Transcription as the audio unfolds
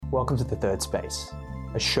Welcome to The Third Space,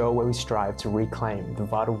 a show where we strive to reclaim the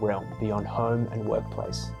vital realm beyond home and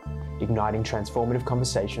workplace, igniting transformative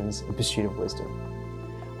conversations in pursuit of wisdom.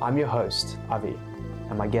 I'm your host, Avi,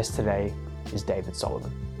 and my guest today is David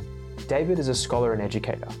Solomon. David is a scholar and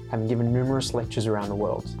educator, having given numerous lectures around the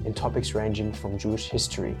world in topics ranging from Jewish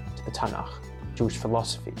history to the Tanakh, Jewish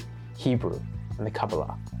philosophy, Hebrew, and the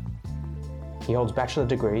Kabbalah. He holds bachelor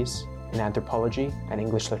degrees in anthropology and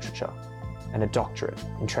English literature, and a doctorate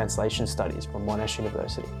in translation studies from Monash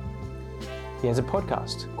University. He has a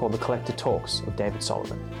podcast called The Collected Talks of David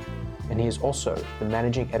Solomon, and he is also the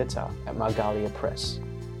managing editor at Margalia Press,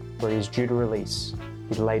 where he is due to release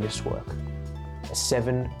his latest work, a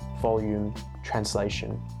 7-volume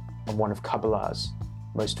translation of one of Kabbalah's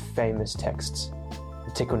most famous texts,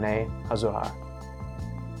 the Tikkunei HaZohar.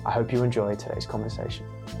 I hope you enjoy today's conversation.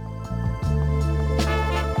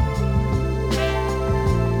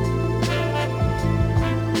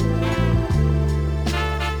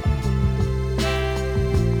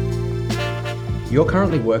 You're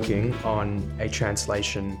currently working on a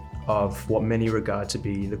translation of what many regard to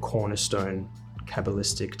be the cornerstone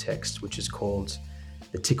Kabbalistic text, which is called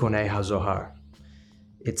the Tikkunei HaZohar.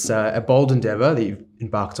 It's a bold endeavor that you've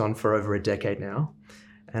embarked on for over a decade now.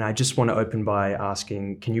 And I just want to open by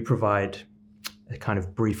asking, can you provide a kind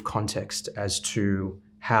of brief context as to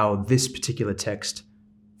how this particular text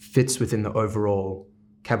fits within the overall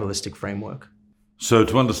Kabbalistic framework? So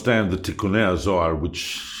to understand the Tikkunei HaZohar,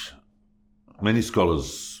 which many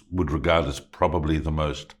scholars would regard as probably the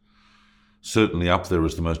most, certainly up there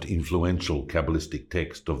as the most influential Kabbalistic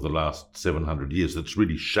text of the last 700 years that's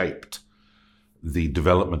really shaped the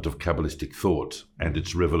development of Kabbalistic thought and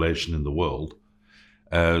its revelation in the world,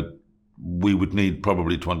 we would need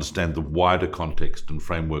probably to understand the wider context and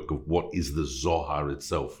framework of what is the Zohar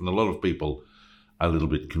itself. And a lot of people are a little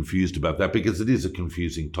bit confused about that because it is a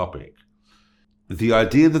confusing topic. The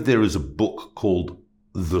idea that there is a book called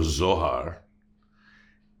the Zohar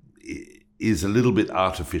is a little bit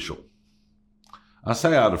artificial. I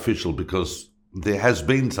say artificial because there has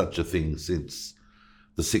been such a thing since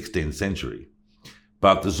the 16th century.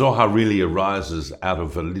 But the Zohar really arises out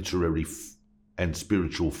of a literary and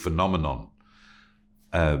spiritual phenomenon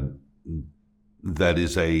that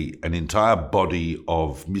is an entire body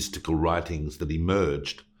of mystical writings that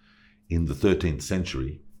emerged in the 13th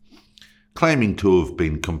century, claiming to have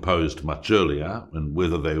been composed much earlier, and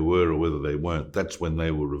whether they were or whether they weren't, that's when they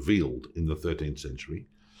were revealed in the 13th century,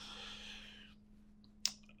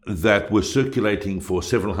 that were circulating for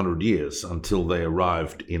several hundred years until they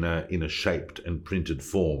arrived in a shaped and printed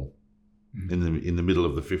form in the middle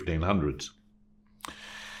of the 1500s.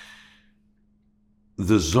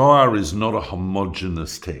 The Zohar is not a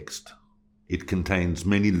homogeneous text. It contains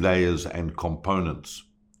many layers and components.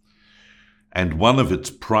 And one of its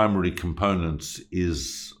primary components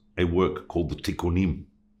is a work called the Tikkunim.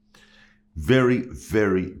 Very,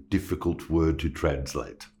 very difficult word to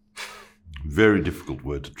translate. Very difficult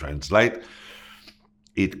word to translate.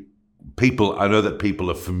 I know that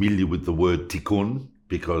people are familiar with the word tikkun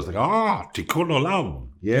because they go, tikkun olam,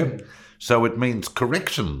 yeah? So it means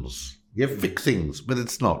corrections, fixings, but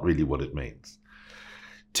it's not really what it means.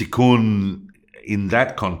 Tikkun in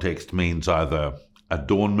that context means either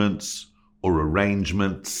adornments or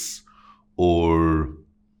arrangements or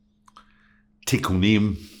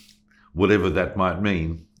tikkunim, whatever that might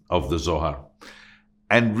mean, of the Zohar.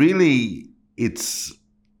 And really, it's,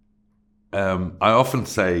 I often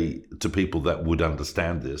say to people that would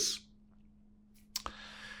understand this,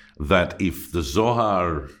 that if the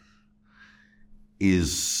Zohar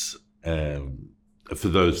is, for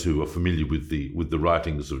those who are familiar with the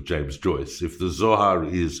writings of James Joyce, if the Zohar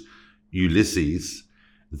is Ulysses,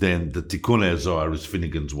 then the Tikkunei HaZohar is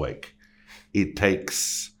Finnegan's Wake. It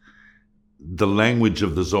takes the language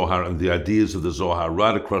of the Zohar and the ideas of the Zohar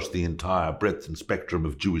right across the entire breadth and spectrum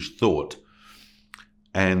of Jewish thought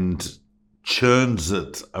and churns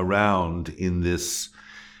it around in this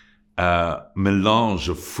melange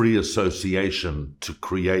of free association to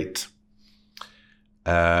create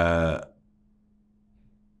a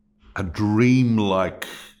dreamlike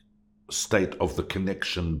state of the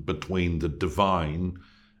connection between the divine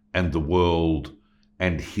and the world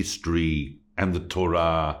and history and the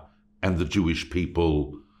Torah and the Jewish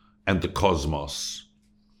people and the cosmos,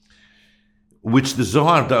 which the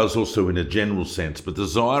Zohar does also in a general sense, but the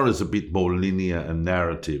Zohar is a bit more linear and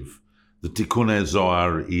narrative. The Tikkunei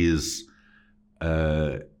Zohar is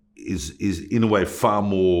in a way far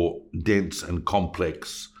more dense and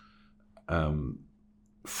complex,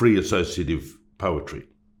 free associative poetry.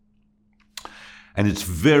 And it's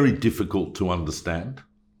very difficult to understand.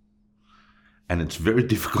 and it's very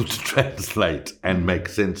difficult to translate and make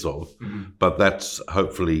sense of. But that's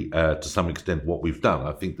hopefully, to some extent, what we've done.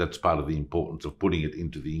 I think that's part of the importance of putting it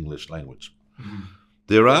into the English language.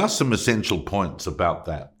 There are some essential points about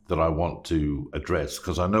that I want to address,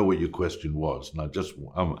 because I know what your question was,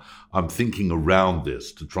 and I'm thinking around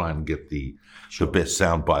this to try and get the best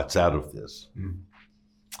sound bites out of this.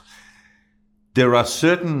 There are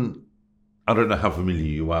certain, I don't know how familiar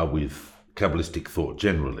you are with Kabbalistic thought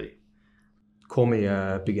generally. Call me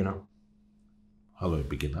a beginner. Hello,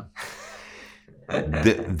 beginner.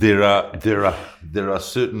 there are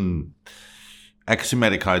certain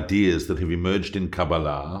axiomatic ideas that have emerged in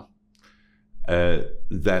Kabbalah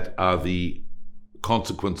that are the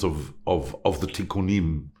consequence of the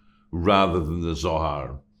Tikkunim rather than the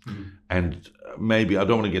Zohar. And maybe, I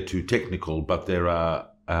don't want to get too technical, but there are,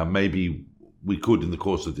 maybe we could, in the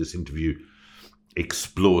course of this interview,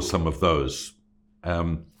 explore some of those.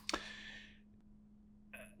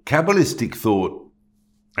 Kabbalistic thought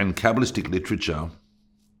and Kabbalistic literature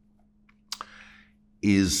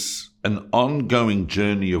is an ongoing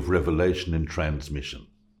journey of revelation and transmission.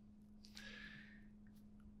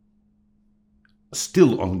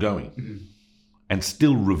 Still ongoing and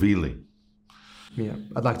still revealing. Yeah,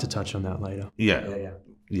 I'd like to touch on that later.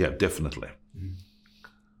 Yeah, definitely.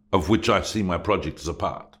 Of which I see my project as a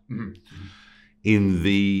part. In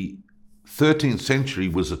the 13th century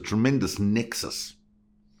was a tremendous nexus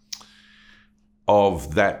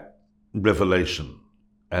of that revelation.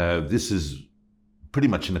 This is pretty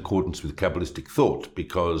much in accordance with Kabbalistic thought,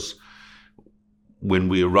 because when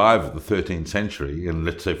we arrive at the 13th century, and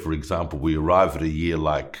let's say, for example, we arrive at a year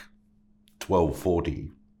like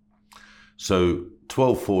 1240. So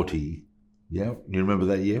 1240, yeah, you remember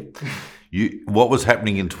that year? What was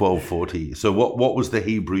happening in 1240? So what was the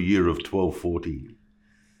Hebrew year of 1240?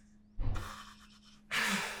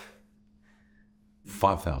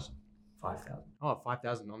 5,000. 5,000. Oh,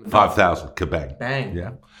 5,000 on the 5,000, kabang. Bang.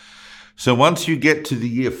 Yeah. So once you get to the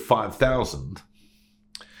year 5,000,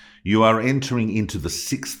 you are entering into the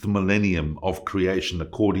 6th millennium of creation,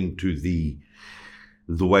 according to the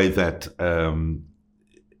way that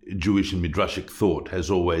Jewish and Midrashic thought has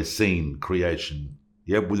always seen creation.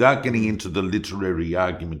 Yeah, without getting into the literary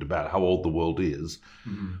argument about how old the world is,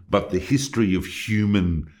 but the history of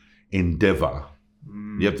human endeavor.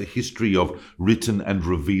 You have the history of written and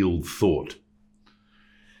revealed thought.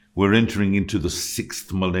 We're entering into the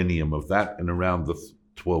 6th millennium of that, and around the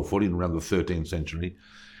 1240 and around the 13th century.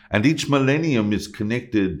 And each millennium is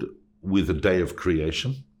connected with a day of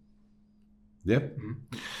creation. Yep.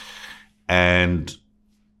 And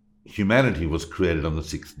humanity was created on the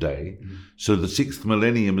 6th day. So the 6th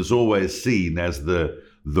millennium is always seen as the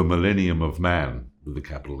millennium of man, with a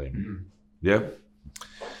capital M. Yep.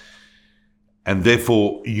 And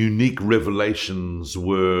therefore, unique revelations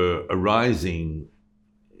were arising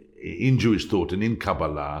in Jewish thought and in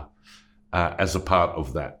Kabbalah as a part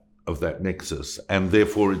of that nexus. And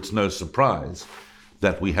therefore, it's no surprise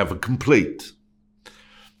that we have a complete,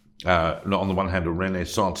 not on the one hand, a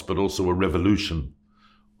renaissance, but also a revolution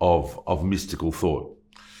of mystical thought.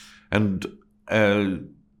 And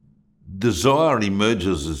the Zohar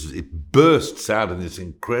emerges as it bursts out in this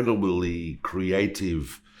incredibly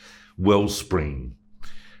creative wellspring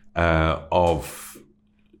of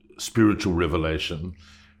spiritual revelation,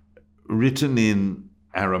 written in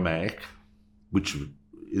Aramaic, which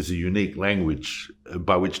is a unique language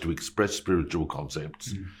by which to express spiritual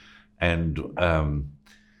concepts. And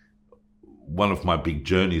one of my big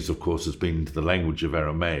journeys, of course, has been into the language of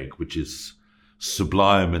Aramaic, which is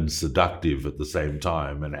sublime and seductive at the same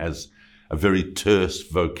time, and has a very terse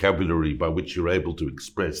vocabulary by which you're able to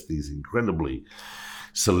express these incredibly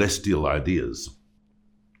celestial ideas.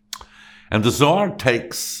 And the Zohar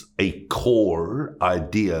takes a core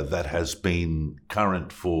idea that has been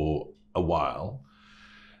current for a while,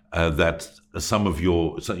 that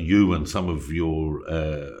you and some of your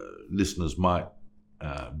listeners might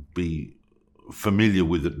be familiar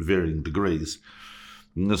with at varying degrees.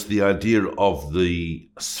 And it's the idea of the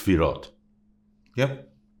Sfirot. Yep.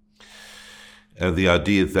 The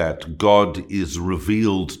idea that God is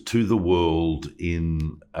revealed to the world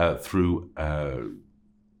through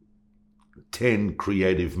 10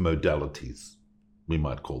 creative modalities, we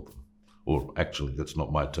might call them. Or actually, that's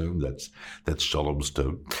not my term, that's Shalom's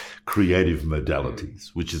term. Creative modalities,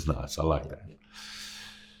 which is nice. I like that.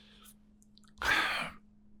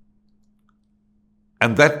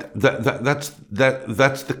 And that's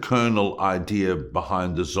the kernel idea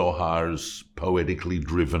behind the Zohar's poetically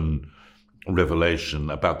driven revelation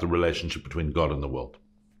about the relationship between God and the world.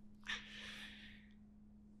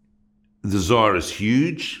 The Zohar is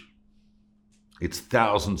huge. It's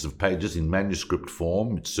thousands of pages in manuscript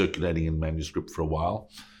form. It's circulating in manuscript for a while.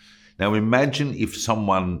 Now imagine if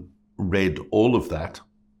someone read all of that,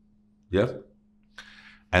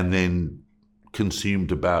 and then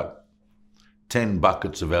consumed about 10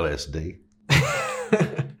 buckets of LSD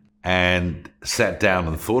and sat down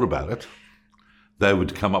and thought about it. They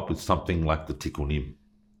would come up with something like the Tikkunim.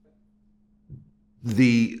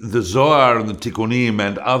 The Zohar and the Tikkunim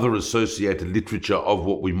and other associated literature of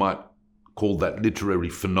what we might call that literary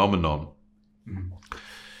phenomenon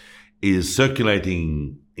is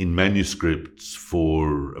circulating in manuscripts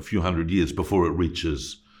for a few hundred years before it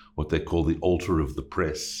reaches what they call the altar of the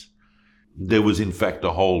press. There was, in fact,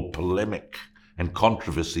 a whole polemic and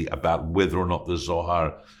controversy about whether or not the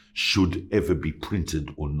Zohar should ever be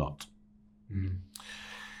printed or not.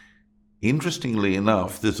 Interestingly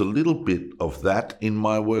enough, there's a little bit of that in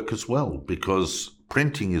my work as well, because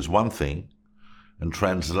printing is one thing and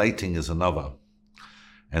translating is another.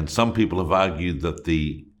 And some people have argued that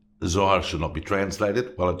the Zohar should not be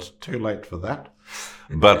translated. Well, it's too late for that.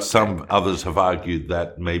 But some others have argued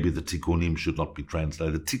that maybe the Tikkunim should not be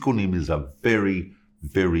translated. Tikkunim is a very,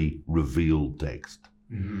 very revealed text.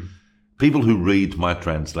 People who read my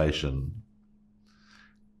translation,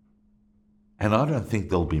 and I don't think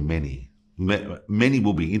there'll be many. Many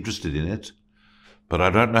will be interested in it, but I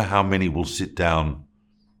don't know how many will sit down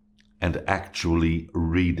and actually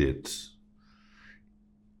read it.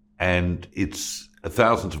 And it's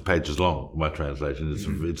thousands of pages long, my translation.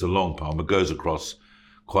 It's a long poem. It goes across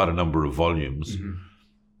quite a number of volumes.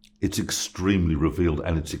 It's extremely revealed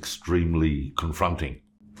and it's extremely confronting.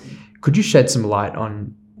 Could you shed some light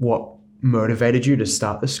on what motivated you to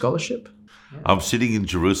start this scholarship? I'm sitting in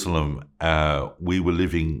Jerusalem. We were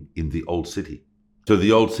living in the Old City. So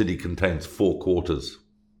the Old City contains 4 quarters.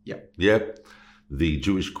 The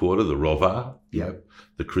Jewish quarter, the Rova,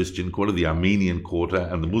 the Christian quarter, the Armenian quarter,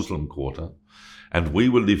 and the Muslim quarter. And we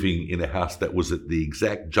were living in a house that was at the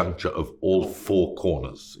exact juncture of all 4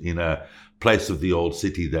 corners, in a place of the Old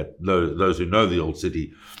City that those who know the Old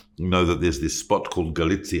City know that there's this spot called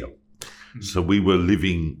Galicia. So we were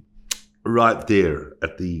living right there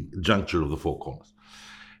at the juncture of the 4 corners.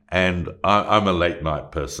 And I'm a late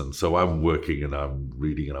night person, so I'm working and I'm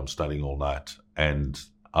reading and I'm studying all night. And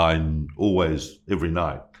I'm always, every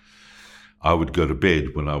night, I would go to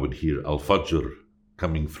bed when I would hear Al-Fajr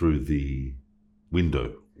coming through the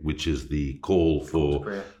window, which is the call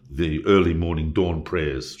for the early morning dawn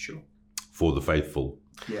prayers for the faithful.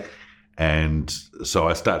 And so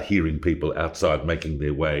I start hearing people outside making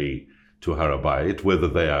their way to Har HaBayit, whether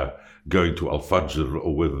they are going to Al-Fajr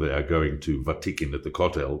or whether they are going to Vatikin at the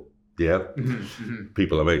Kotel.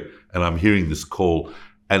 People are making, and I'm hearing this call.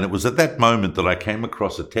 And it was at that moment that I came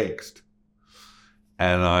across a text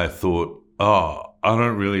and I thought, I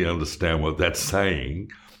don't really understand what that's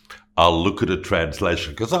saying. I'll look at a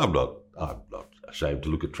translation, because I'm not ashamed to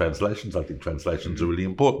look at translations. I think translations are really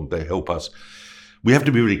important. They help us. We have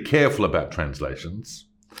to be really careful about translations,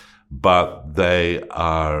 but they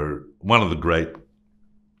are one of the great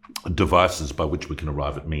devices by which we can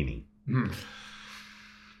arrive at meaning.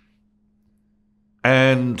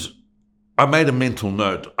 And I made a mental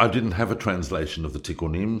note. I didn't have a translation of the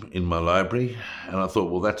Tikkunim in my library, and I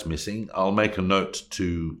thought, well, that's missing. I'll make a note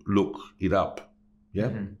to look it up.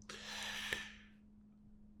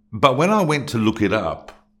 But when I went to look it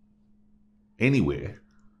up anywhere,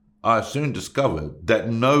 I soon discovered that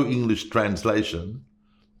no English translation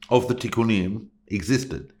of the Tikkunim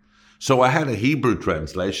existed. So I had a Hebrew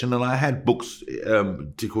translation and I had books,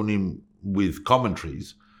 Tikkunim with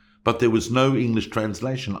commentaries, but there was no English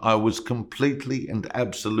translation. I was completely and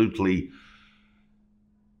absolutely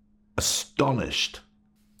astonished.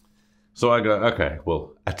 So I go, okay,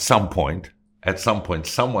 well, at some point,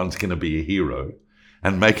 someone's going to be a hero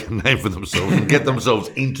and make a name for themselves and get themselves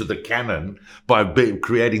into the canon by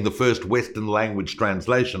creating the first Western language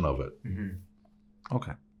translation of it.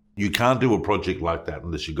 Okay. You can't do a project like that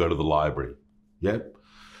unless you go to the library. And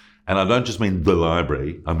I don't just mean the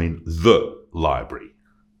library, I mean the library.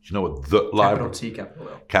 Do you know what the library? Capital T, capital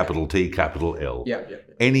L. Capital T, capital L.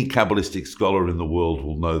 Any Kabbalistic scholar in the world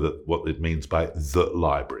will know that what it means by the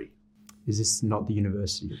library. Is this not the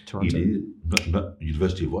University of Toronto? It is. No,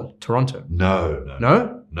 University of what? Toronto.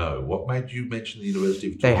 No. What made you mention the University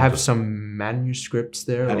of Toronto? They have some manuscripts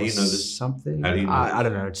there. How do you know this? Something. How do you know I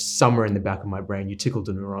don't know. It's somewhere in the back of my brain. You tickled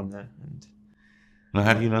a neuron there. No,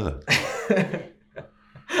 how do you know that?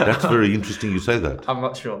 That's very interesting you say that. I'm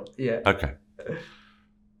not sure. Okay.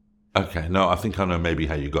 No, I think I know maybe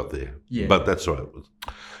how you got there. But that's all right.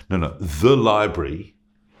 No. The library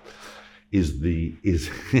is the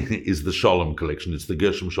Sholem collection. It's the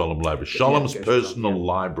Gershom Sholem Library. Sholem's personal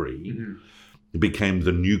library became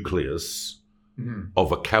the nucleus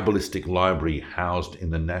of a Kabbalistic library housed in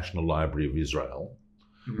the National Library of Israel,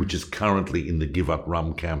 which is currently in the Givat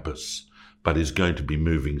Ram campus, but is going to be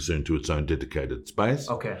moving soon to its own dedicated space.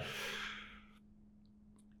 Okay.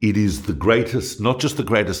 It is the greatest, not just the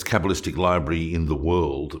greatest Kabbalistic library in the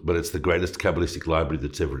world, but it's the greatest Kabbalistic library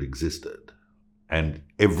that's ever existed. And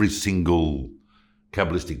every single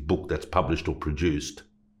Kabbalistic book that's published or produced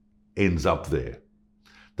ends up there.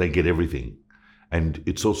 They get everything. And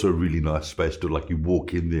it's also a really nice space to, like, you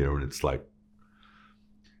walk in there and it's like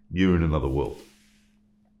you're in another world.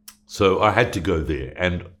 So I had to go there.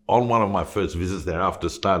 And on one of my first visits there, after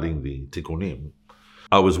starting the Tikkunim,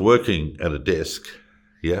 I was working at a desk,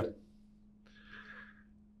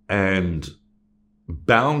 and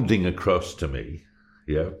bounding across to me,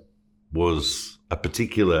 was a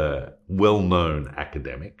particular well-known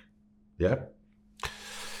academic, an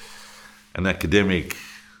academic,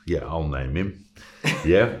 I'll name him,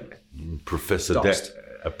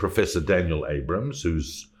 Professor Daniel Abrams,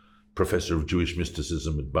 who's professor of Jewish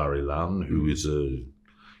mysticism at Bar Ilan, who is a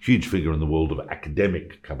huge figure in the world of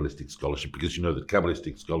academic Kabbalistic scholarship, because you know that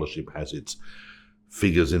Kabbalistic scholarship has its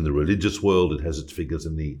figures in the religious world, it has its figures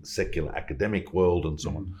in the secular academic world, and so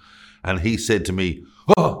on. And he said to me,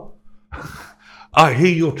 "Oh, I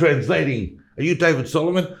hear you're translating. Are you David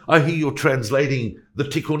Solomon? I hear you're translating the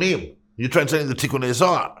Tikkunim. You're translating the Tikkunei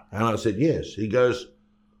Zohar." And I said, "Yes." He goes,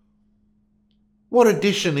 "What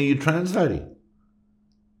edition are you translating?"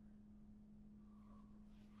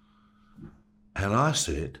 And I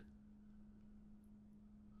said,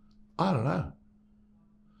 "I don't know.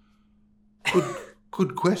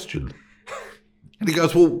 Good question." And he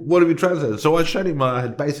goes, "Well, what have you translated?" So I showed him I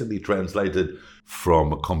had basically translated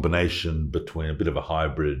from a combination between, a bit of a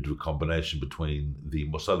hybrid, a combination between the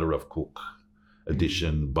Mosada Rav Kook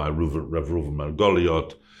edition by Rav Reuven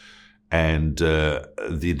Margoliot and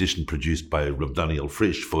the edition produced by Rav Daniel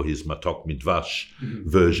Frisch for his Matok Midvash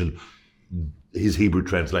version. His Hebrew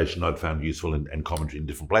translation I'd found useful and commentary in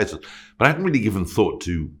different places. But I hadn't really given thought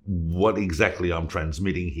to what exactly I'm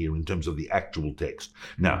transmitting here in terms of the actual text.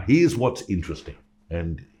 Now, here's what's interesting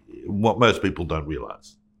and what most people don't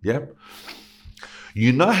realize.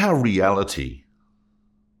 You know how reality,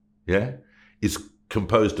 is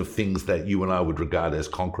composed of things that you and I would regard as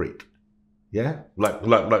concrete.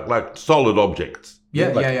 Like solid objects.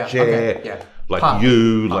 Like chair, okay. Like Part.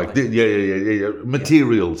 you, like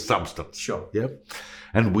material substance. Sure.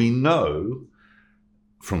 And we know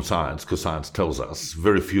from science, because science tells us,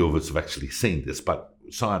 very few of us have actually seen this, but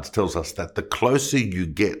science tells us that the closer you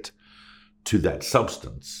get to that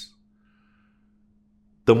substance,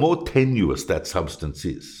 the more tenuous that substance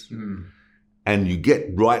is. And you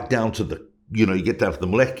get right down to the, you get down to the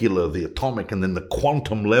molecular, the atomic, and then the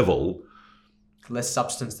quantum level. Less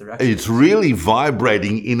substance there actually. It's really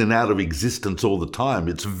vibrating in and out of existence all the time.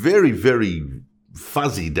 It's very, very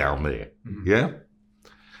fuzzy down there.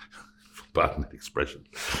 Pardon that expression.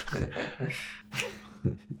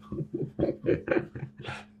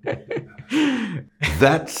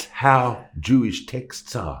 That's how Jewish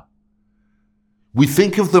texts are. We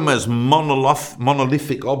think of them as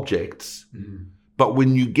monolithic objects, but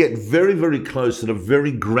when you get very, very close at a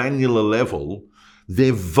very granular level,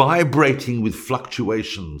 they're vibrating with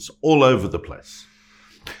fluctuations all over the place.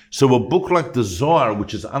 So a book like the Zohar,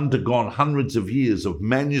 which has undergone hundreds of years of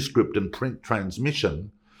manuscript and print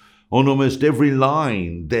transmission, on almost every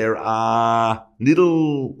line there are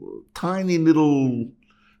tiny little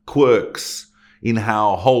quirks in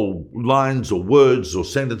how whole lines or words or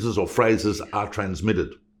sentences or phrases are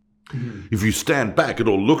transmitted. If you stand back, it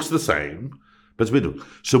all looks the same, but it's middle.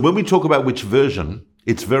 So when we talk about which version,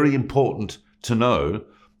 it's very important to know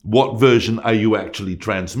what version are you actually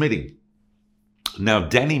transmitting. Now,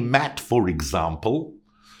 Danny Matt, for example,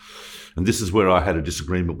 and this is where I had a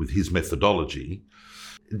disagreement with his methodology,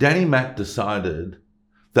 Danny Matt decided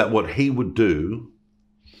that what he would do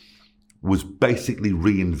was basically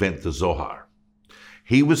reinvent the Zohar.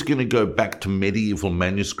 He was going to go back to medieval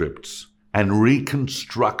manuscripts and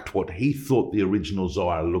reconstruct what he thought the original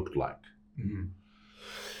Zohar looked like.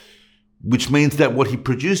 Which means that what he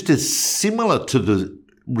produced is similar to the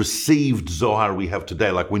received Zohar we have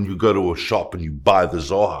today. Like when you go to a shop and you buy the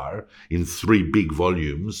Zohar in 3 big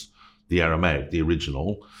volumes, the Aramaic, the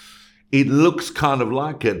original, it looks kind of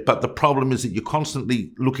like it, but the problem is that you're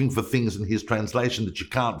constantly looking for things in his translation that you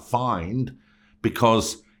can't find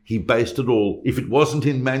because he based it all, if it wasn't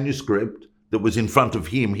in manuscript that was in front of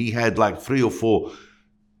him, he had like 3 or 4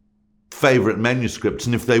 favorite manuscripts.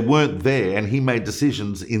 And if they weren't there, and he made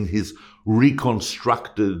decisions in his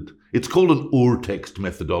reconstructed, it's called an ur-text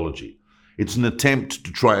methodology. It's an attempt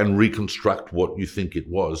to try and reconstruct what you think it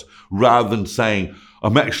was, rather than saying,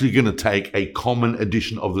 I'm actually going to take a common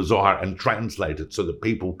edition of the Zohar and translate it so that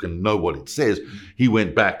people can know what it says. He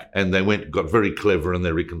went back and got very clever and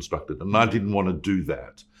they reconstructed. And I didn't want to do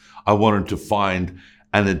that. I wanted to find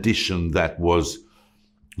an edition that was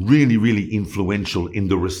really, really influential in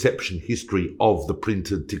the reception history of the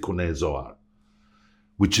printed Tikkunei Zohar,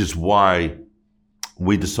 which is why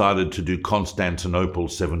we decided to do Constantinople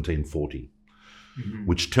 1740,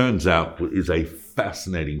 which turns out is a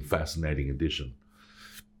fascinating, fascinating edition.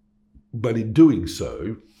 But in doing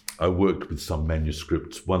so, I worked with some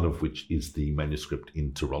manuscripts, one of which is the manuscript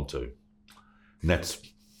in Toronto. And that's...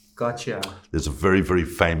 Gotcha. There's a very, very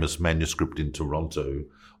famous manuscript in Toronto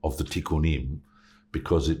of the Tikkunim,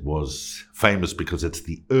 because it was famous because it's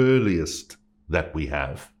the earliest that we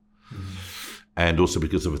have. And also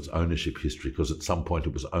because of its ownership history, because at some point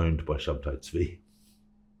it was owned by Shabtai Tzvi.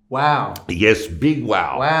 Wow. Yes, big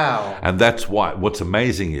wow. Wow. And that's why what's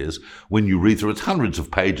amazing is when you read through, it's hundreds of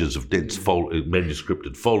pages of dense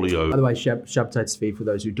manuscripted folio. By the way, Shabtai Tzvi, for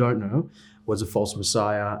those who don't know, was a false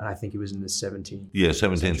messiah, and I think he was in the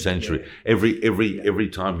 17th century. Yeah. Every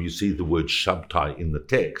time you see the word Shabtai in the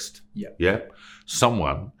text,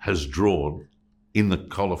 someone has drawn in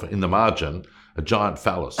the margin a giant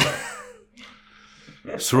phallus.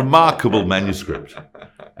 It's a remarkable manuscript.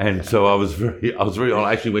 And so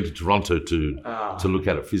I actually went to Toronto to look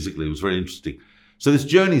at it physically. It was very interesting. So this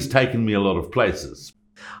journey's taken me a lot of places.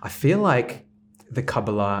 I feel like the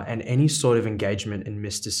Kabbalah and any sort of engagement in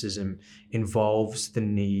mysticism involves the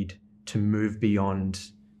need to move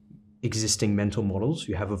beyond existing mental models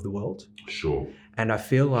you have of the world. Sure. And I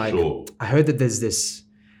feel like I heard that there's this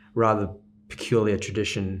rather peculiar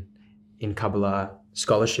tradition in Kabbalah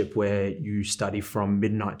scholarship where you study from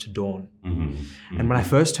midnight to dawn. And when I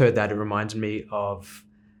first heard that, it reminded me of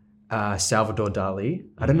Salvador Dali.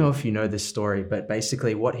 I don't know if you know this story, but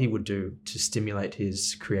basically what he would do to stimulate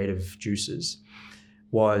his creative juices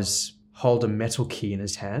was hold a metal key in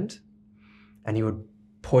his hand, and he would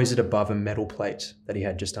poise it above a metal plate that he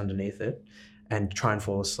had just underneath it and try and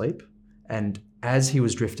fall asleep. And as he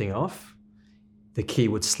was drifting off, the key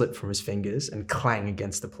would slip from his fingers and clang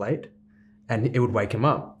against the plate, and it would wake him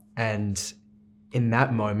up. And in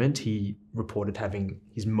that moment, he reported having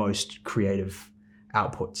his most creative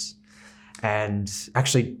outputs. And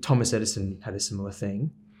actually, Thomas Edison had a similar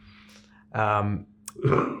thing.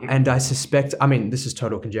 And I suspect, I mean, this is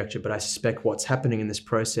total conjecture, but I suspect what's happening in this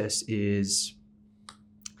process is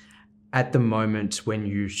at the moment when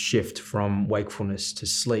you shift from wakefulness to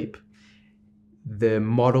sleep, the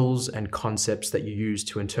models and concepts that you use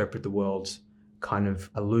to interpret the world kind of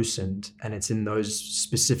are loosened, and it's in those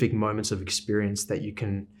specific moments of experience that you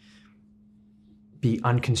can be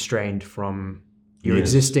unconstrained from your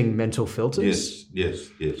existing mental filters. Yes.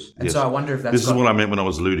 And so I wonder if that's... This is what I meant when I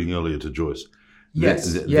was alluding earlier to Joyce.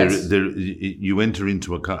 Yes. You enter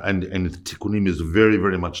into and Tikkunim is very,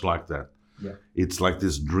 very much like that. Yeah. It's like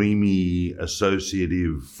this dreamy,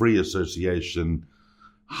 associative, free association,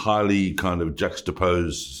 highly kind of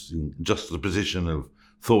juxtaposition of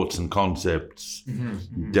thoughts and concepts.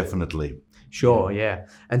 Definitely. Sure, yeah.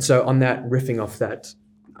 And so on that, riffing off that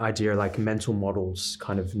idea, like mental models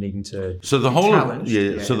kind of needing to so the whole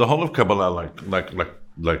challenged. So the whole of Kabbalah, like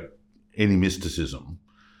any mysticism,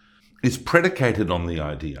 is predicated on the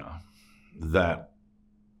idea that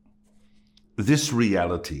this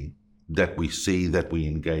reality that we see, that we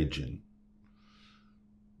engage in,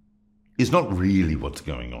 is not really what's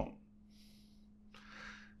going on.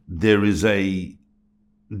 There is a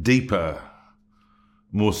deeper,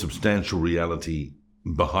 more substantial reality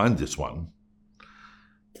behind this one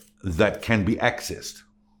that can be accessed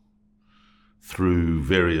through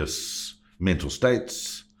various mental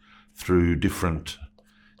states, through different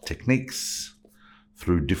techniques,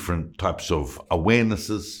 through different types of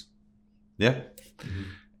awarenesses. Yeah?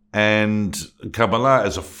 And Kabbalah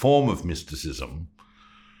as a form of mysticism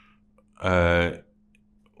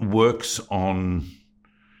works on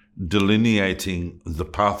delineating the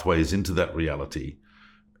pathways into that reality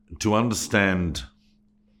to understand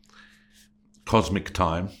cosmic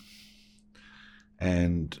time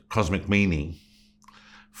and cosmic meaning.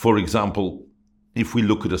 For example, if we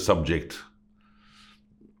look at a subject,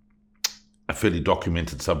 a fairly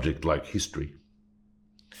documented subject like history.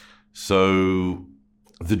 So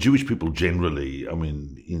the Jewish people generally, I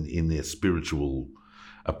mean, in their spiritual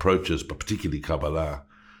approaches, but particularly Kabbalah,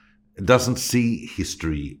 doesn't see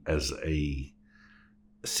history as a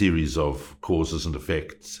series of causes and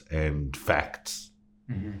effects and facts,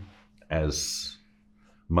 as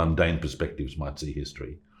mundane perspectives might see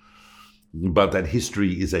history. But that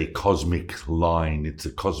history is a cosmic line. It's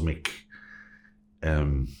a cosmic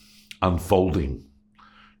unfolding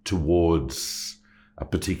towards a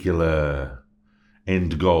particular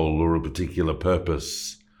end goal or a particular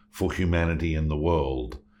purpose for humanity and the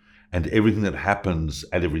world. And everything that happens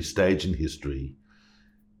at every stage in history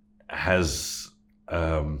has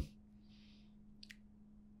a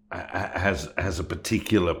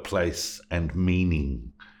particular place and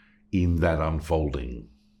meaning in that unfolding.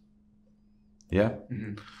 Yeah?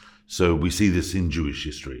 Mm-hmm. So we see this in Jewish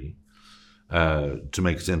history to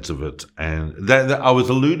make sense of it. And that I was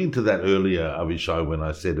alluding to that earlier, Avishai, when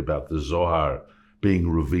I said about the Zohar being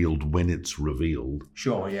revealed when it's revealed.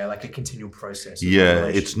 Sure, yeah, like a continual process. Yeah,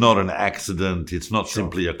 it's not an accident. It's not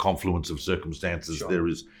simply a confluence of circumstances. Sure.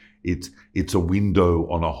 It's a window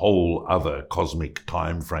on a whole other cosmic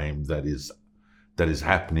time frame that is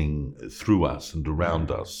happening through us and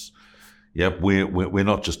around us. Yep, we're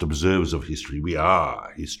not just observers of history. We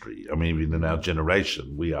are history. I mean, even in our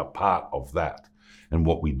generation, we are part of that, and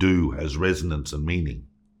what we do has resonance and meaning.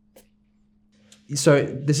 So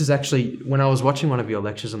this is actually, when I was watching one of your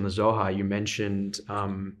lectures on the Zohar, you mentioned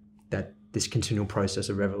that this continual process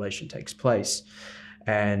of revelation takes place,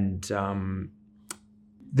 and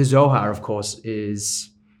the Zohar, of course,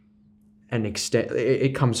 is an extent.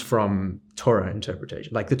 It comes from Torah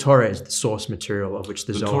interpretation. Like the Torah is the source material of which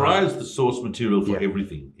the Zohar. Torah is the source material for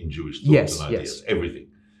everything in Jewish thoughts and ideas. Yes. Everything.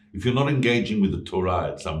 If you're not engaging with the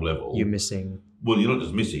Torah at some level, you're missing. Well, you're not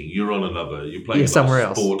just missing. You're on another. You're playing somewhere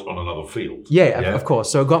else. Sport on another field. Yeah, of course.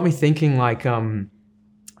 So it got me thinking. Like, the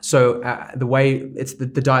way it's the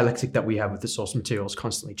dialectic that we have with the source material is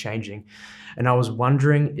constantly changing, and I was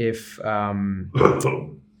wondering if.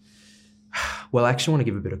 Well, I actually want to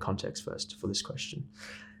give a bit of context first for this question.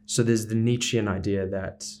 So there's the Nietzschean idea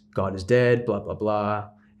that God is dead, blah, blah, blah.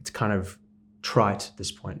 It's kind of trite at this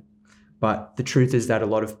point. But the truth is that a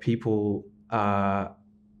lot of people are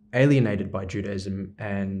alienated by Judaism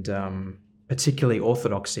and particularly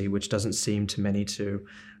Orthodoxy, which doesn't seem to many to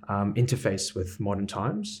interface with modern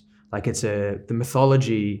times. Like the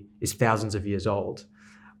mythology is thousands of years old,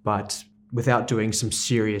 but without doing some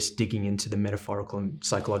serious digging into the metaphorical and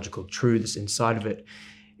psychological truths inside of it,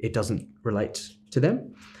 it doesn't relate to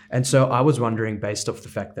them. And so I was wondering, based off the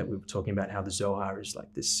fact that we were talking about how the Zohar is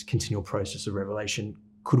like this continual process of revelation,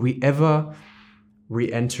 could we ever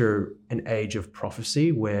re-enter an age of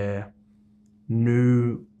prophecy where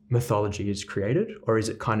new mythology is created, or is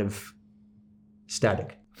it kind of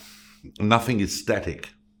static? Nothing is static.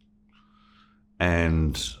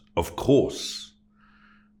 And of course,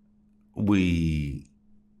 we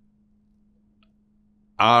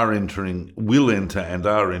will enter and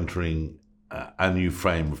are entering a new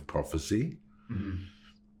frame of prophecy.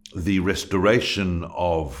 Mm-hmm. The restoration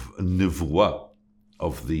of Nevuah,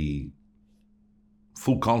 of the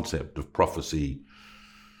full concept of prophecy,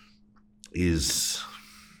 is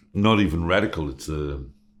not even radical. It's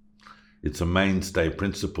a mainstay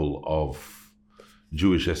principle of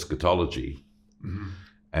Jewish eschatology,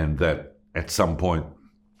 and that at some point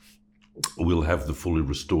we'll have the fully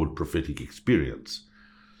restored prophetic experience.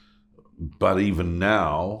 But even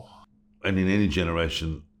now, and in any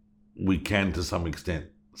generation, we can to some extent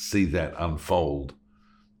see that unfold,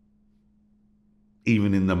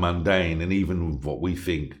 even in the mundane and even with what we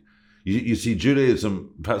think. You see,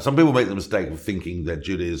 Judaism, some people make the mistake of thinking that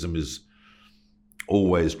Judaism is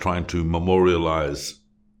always trying to memorialize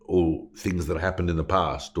all things that happened in the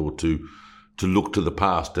past, or to look to the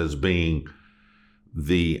past as being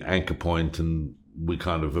the anchor point, and we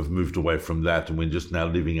kind of have moved away from that, and we're just now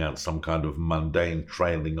living out some kind of mundane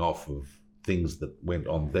trailing off of things that went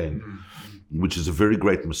on then, which is a very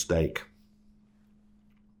great mistake,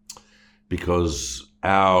 because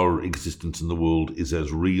our existence in the world is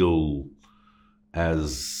as real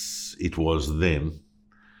as it was then,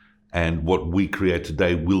 and what we create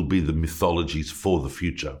today will be the mythologies for the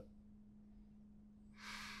future.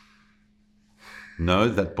 No,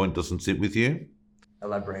 that point doesn't sit with you?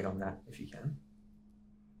 Elaborate on that if you can.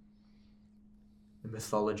 The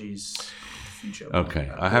mythologies of the future. Okay,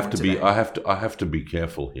 I have to be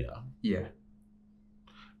careful here. Yeah.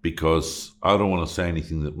 Because I don't want to say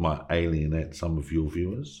anything that might alienate some of your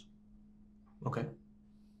viewers. Okay.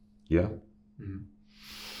 Yeah. Mm-hmm.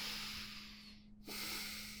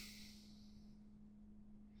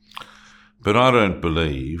 But I don't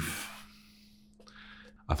believe,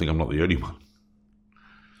 I think I'm not the only one,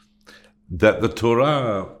 that the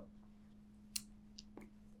Torah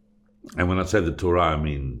And when I say the Torah, I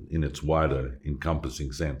mean in its wider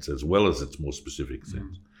encompassing sense as well as its more specific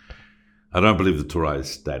sense. I don't believe the Torah is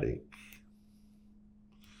static.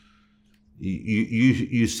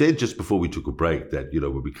 You said just before we took a break that,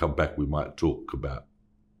 when we come back, we might talk about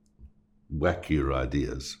wackier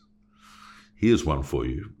ideas. Here's one for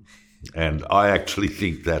you. And I actually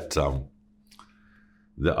think that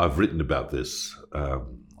I've written about this. I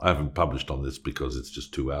haven't published on this because it's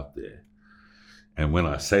just too out there. And when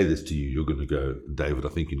I say this to you, you're going to go, David, I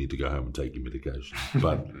think you need to go home and take your medication.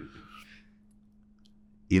 But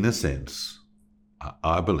in a sense,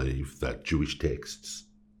 I believe that Jewish texts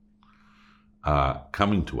are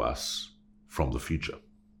coming to us from the future.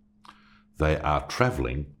 They are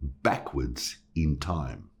traveling backwards in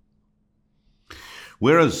time.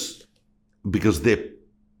 Whereas, because their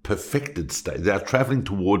perfected state, they are traveling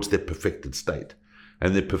towards their perfected state,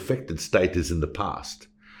 and their perfected state is in the past.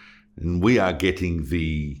 And we are getting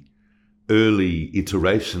the early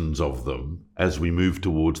iterations of them as we move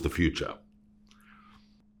towards the future.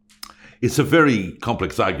 It's a very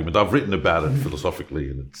complex argument. I've written about it philosophically,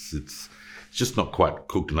 and it's just not quite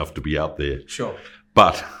cooked enough to be out there. Sure.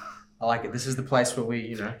 But I like it. This is the place where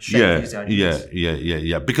we, shape these ideas.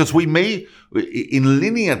 Yeah. Because we may, in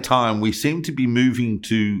linear time, we seem to be moving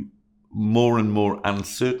to more and more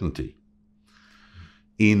uncertainty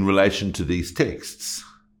in relation to these texts.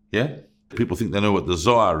 Yeah? People think they know what the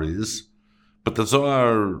Zohar is, but the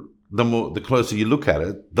Zohar, the closer you look at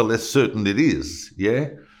it, the less certain it is. Yeah?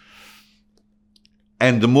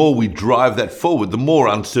 And the more we drive that forward, the more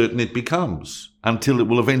uncertain it becomes until it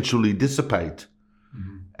will eventually dissipate.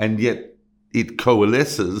 Mm-hmm. And yet it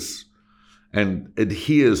coalesces and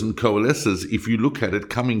adheres and coalesces if you look at it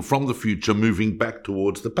coming from the future, moving back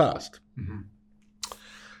towards the past. Mm-hmm.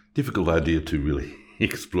 Difficult idea to really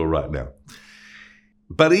explore right now.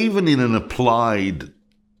 But even in an applied,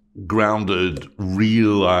 grounded,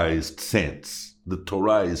 realized sense, the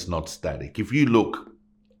Torah is not static. If you look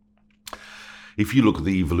at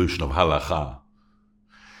the evolution of halakha,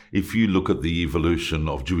 if you look at the evolution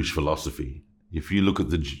of Jewish philosophy, if you look at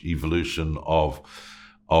the evolution of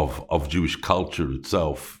Jewish culture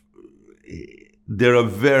itself,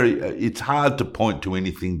 it's hard to point to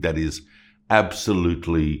anything that is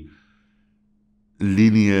absolutely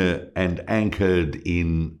linear and anchored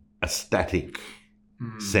in a static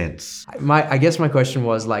sense. I guess my question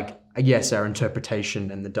was yes, our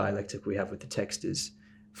interpretation and the dialectic we have with the text is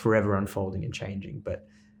forever unfolding and changing, but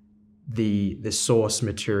the source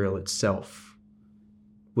material itself,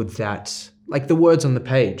 would that, the words on the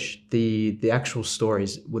page, the actual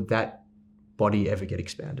stories, would that body ever get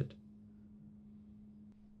expanded?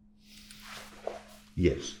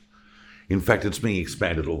 Yes. In fact, it's being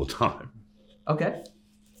expanded all the time. Okay.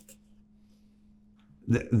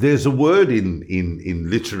 There's a word in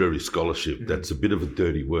literary scholarship that's a bit of a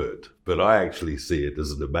dirty word, but I actually see it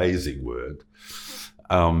as an amazing word.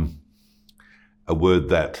 A word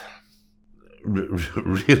that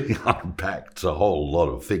really unpacks a whole lot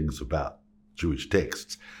of things about Jewish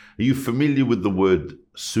texts. Are you familiar with the word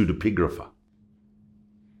pseudepigrapher?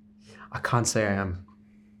 I can't say I am.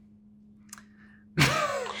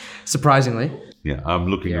 Surprisingly. Yeah, I'm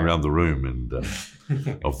looking around the room, and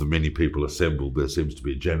of the many people assembled, there seems to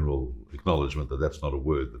be a general acknowledgement that that's not a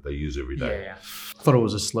word that they use every day. Yeah. I thought it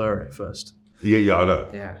was a slur at first. Yeah, I know.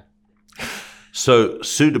 Yeah. So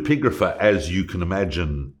pseudepigrapher, as you can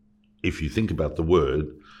imagine, if you think about the word,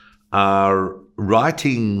 are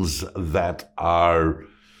writings that are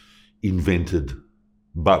invented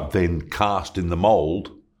but then cast in the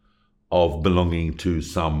mold of belonging to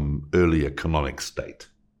some earlier canonic state.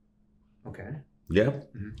 Okay. Yeah?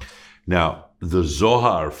 Mm-hmm. Now, the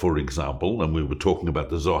Zohar, for example, and we were talking about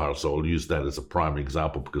the Zohar, so I'll use that as a prime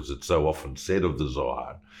example because it's so often said of the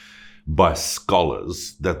Zohar by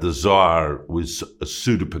scholars that the Zohar was a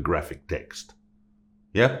pseudepigraphic text.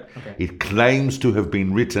 Yeah? Okay. It claims to have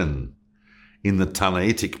been written in the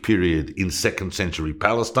Tanaitic period in 2nd century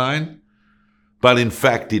Palestine, but in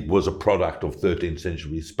fact it was a product of 13th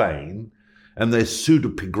century Spain, and they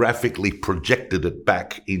pseudepigraphically projected it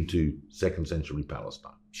back into 2nd century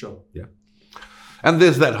Palestine. Sure. Yeah. And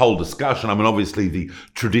there's that whole discussion. I mean, obviously the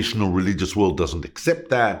traditional religious world doesn't accept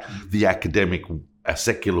that. Mm-hmm. The academic,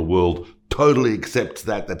 secular world totally accepts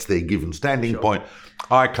that. That's their given standing point.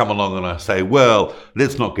 I come along and I say, well,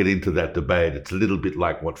 let's not get into that debate. It's a little bit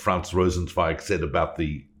like what Franz Rosenzweig said about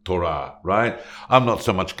the Torah, right? I'm not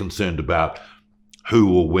so much concerned about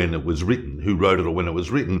who or when it was written, who wrote it or when it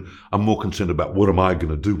was written. I'm more concerned about what am I going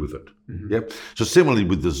to do with it. Mm-hmm. Yep. So similarly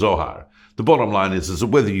with the Zohar, the bottom line is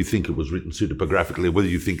whether you think it was written pseudepigraphically or whether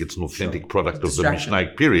you think it's an authentic product of the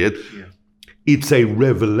Mishnaic period, It's a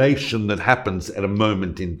revelation that happens at a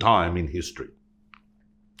moment in time in history.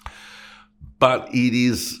 But it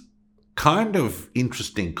is kind of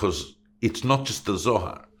interesting because it's not just the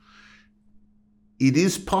Zohar. It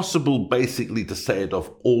is possible basically to say it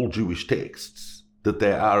of all Jewish texts that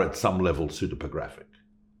they are at some level pseudepigraphic.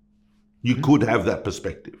 You could have that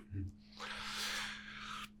perspective.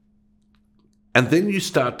 And then you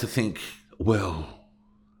start to think, well,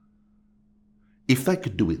 if they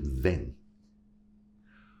could do it then,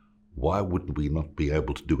 why wouldn't we not be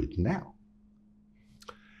able to do it now?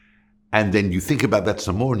 And then you think about that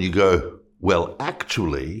some more and you go, well,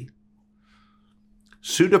 actually,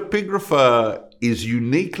 pseudepigrapha is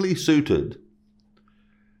uniquely suited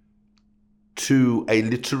to a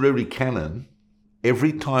literary canon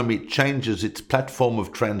every time it changes its platform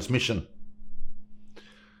of transmission.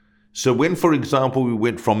 So when, for example, we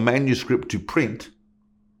went from manuscript to print,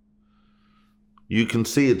 you can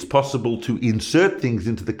see it's possible to insert things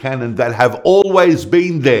into the canon that have always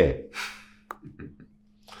been there.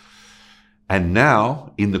 And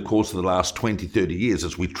now, in the course of the last 20, 30 years,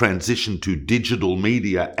 as we transition to digital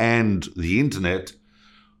media and the internet,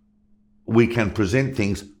 we can present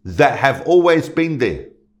things that have always been there.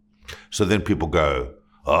 So then people go,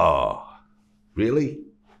 oh, really?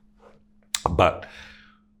 But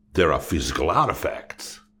there are physical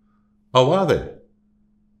artifacts. Oh, are there?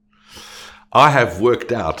 I have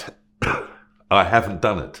worked out, I haven't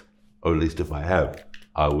done it, or at least if I have,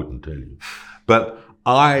 I wouldn't tell you. But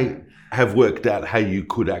I have worked out how you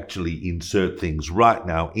could actually insert things right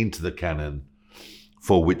now into the canon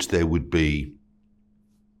for which there would be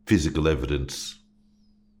physical evidence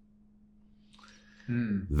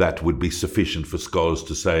that would be sufficient for scholars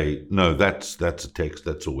to say, no, that's a text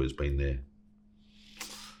that's always been there.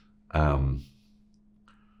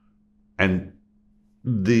 And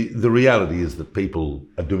the reality is that people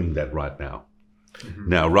are doing that right now. Mm-hmm.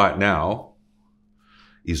 Now, right now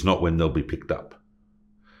is not when they'll be picked up.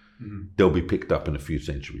 Mm-hmm. They'll be picked up in a few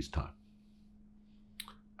centuries' time.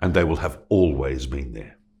 And they will have always been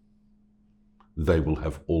there. They will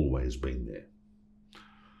have always been there.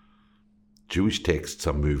 Jewish texts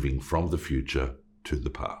are moving from the future to the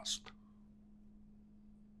past.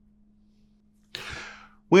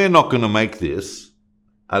 We're not going to make this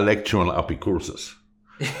a lecture on Epicurus,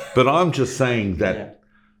 but I'm just saying that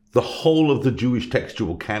the whole of the Jewish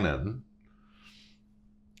textual canon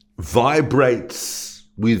vibrates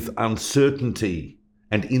with uncertainty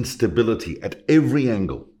and instability at every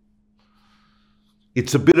angle.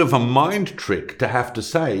 It's a bit of a mind trick to have to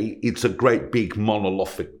say it's a great big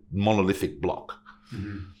monolithic block.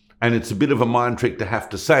 Mm-hmm. And it's a bit of a mind trick to have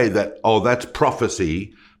to say that, oh, that's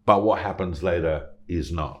prophecy, but what happens later is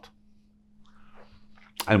not.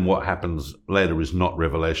 And what happens later is not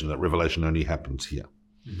revelation. That revelation only happens here.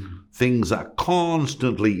 Mm-hmm. Things are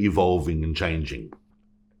constantly evolving and changing.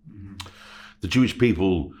 Mm-hmm. The Jewish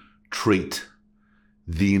people treat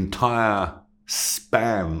the entire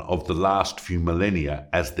span of the last few millennia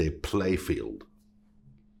as their playfield.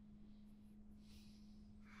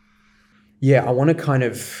 Yeah, I want to kind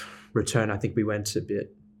of return. I think we went a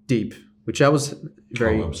bit deep, which I was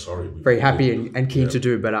very happy and keen to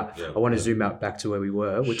do, but I want to zoom out back to where we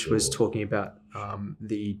were, which was talking about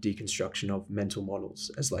the deconstruction of mental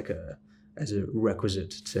models as a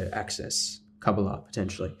requisite to access Kabbalah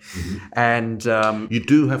potentially. Mm-hmm. And you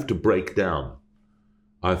do have to break down,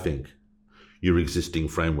 I think, your existing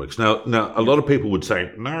frameworks. Now, a lot of people would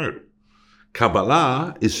say, no,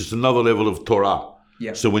 Kabbalah is just another level of Torah.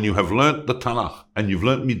 Yeah. So when you have learnt the Tanakh and you've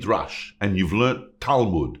learnt Midrash and you've learnt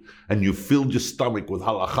Talmud and you've filled your stomach with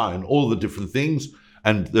halakha and all the different things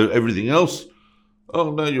and everything else, oh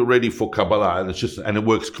no, you're ready for Kabbalah. And it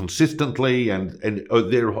works consistently and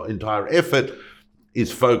their entire effort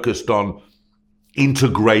is focused on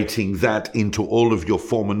integrating that into all of your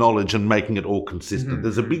former knowledge and making it all consistent. Mm-hmm.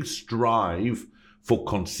 There's a big strive for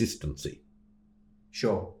consistency.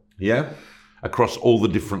 Sure. Yeah? Across all the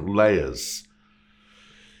different layers.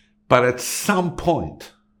 But at some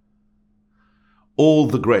point, all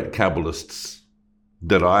the great Kabbalists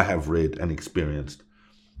that I have read and experienced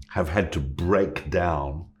have had to break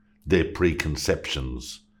down their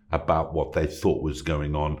preconceptions about what they thought was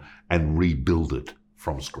going on and rebuild it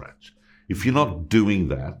from scratch. If you're not doing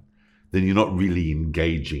that, then you're not really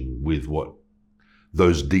engaging with what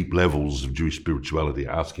those deep levels of Jewish spirituality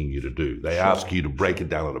are asking you to do. They ask you to break it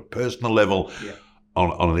down at a personal level,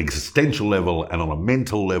 on an existential level, and on a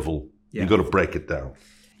mental level. You've got to break it down.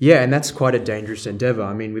 Yeah, and that's quite a dangerous endeavor.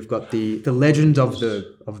 I mean, we've got the legend of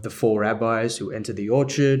the four rabbis who enter the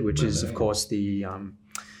orchard, which is, of course, the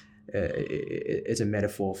is a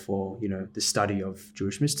metaphor for, the study of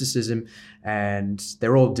Jewish mysticism, and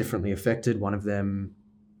they're all differently affected. One of them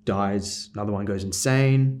dies, another one goes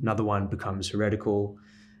insane, another one becomes heretical,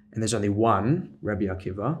 and there's only one, Rabbi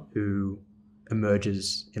Akiva, who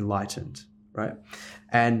emerges enlightened, right?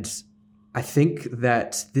 And I think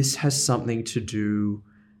that this has something to do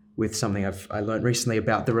with something I learned recently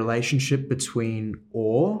about the relationship between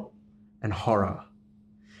awe and horror.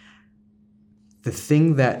 The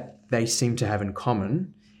thing that they seem to have in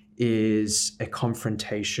common is a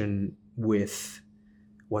confrontation with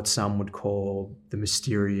what some would call the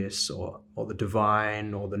mysterious or the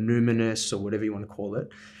divine or the numinous or whatever you want to call it.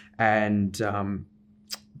 And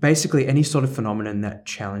basically any sort of phenomenon that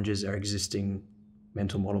challenges our existing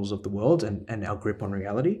mental models of the world and our grip on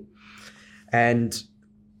reality. And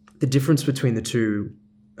the difference between the two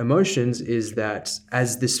emotions is that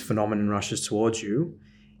as this phenomenon rushes towards you,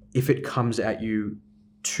 if it comes at you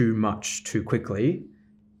too much, too quickly,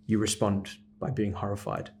 you respond by being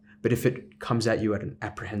horrified. But if it comes at you at an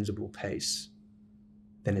apprehensible pace,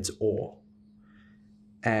 then it's awe.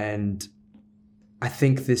 And I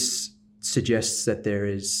think this suggests that there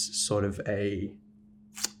is sort of a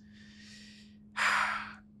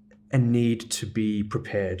need to be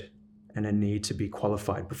prepared and a need to be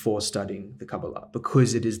qualified before studying the Kabbalah,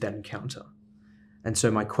 because it is that encounter. And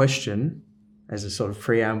so my question, as a sort of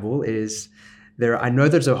preamble, is I know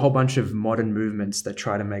there's a whole bunch of modern movements that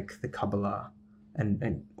try to make the Kabbalah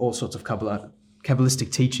and all sorts of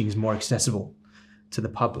Kabbalistic teachings more accessible to the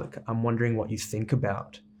public. I'm wondering what you think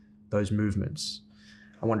about those movements.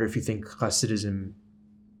 I wonder if you think Hasidism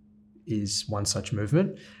is one such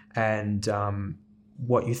movement, and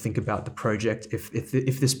what you think about the project,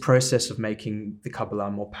 if this process of making the Kabbalah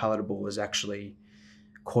more palatable is actually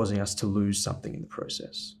causing us to lose something in the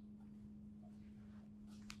process.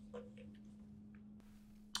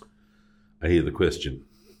 I hear the question.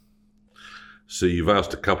 So you've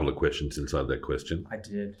asked a couple of questions inside that question. I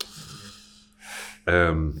did.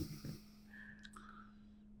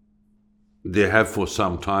 There have for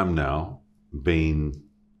some time now been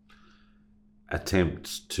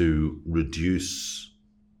attempts to reduce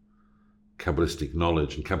Kabbalistic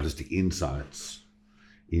knowledge and Kabbalistic insights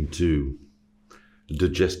into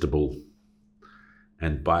digestible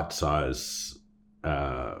and bite-sized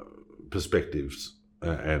perspectives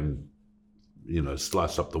and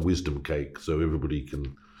slice up the wisdom cake so everybody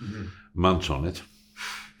can munch on it.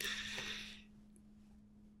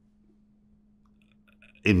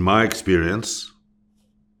 In my experience,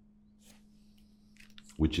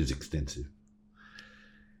 which is extensive,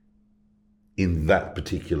 in that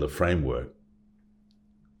particular framework,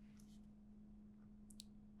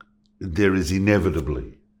 there is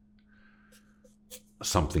inevitably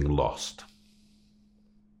something lost.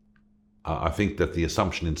 I think that the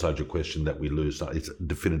assumption inside your question that we lose is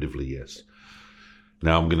definitively yes.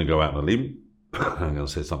 Now I'm going to go out on a limb. I'm going to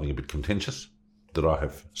say something a bit contentious that I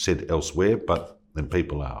have said elsewhere, but then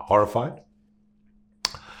people are horrified.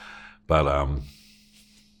 But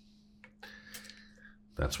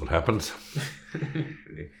that's what happens.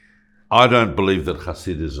 I don't believe that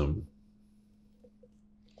Hasidism,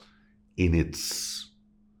 in its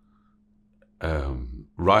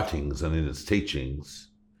writings and in its teachings,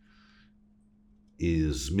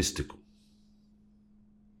 is mystical.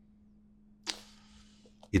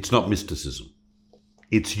 It's not mysticism.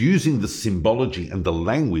 It's using the symbology and the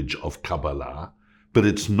language of Kabbalah, but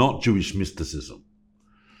it's not Jewish mysticism.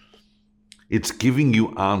 It's giving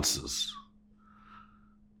you answers.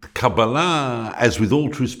 The Kabbalah, as with all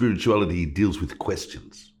true spirituality, deals with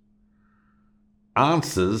questions.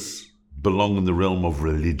 Answers belong in the realm of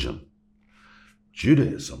religion.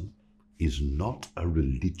 Judaism is not a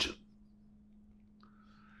religion.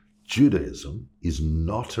 Judaism is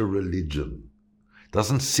not a religion. It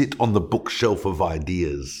doesn't sit on the bookshelf of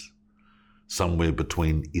ideas somewhere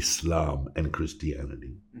between Islam and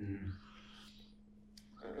Christianity.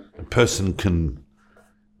 A person can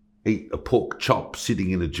eat a pork chop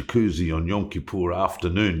sitting in a jacuzzi on Yom Kippur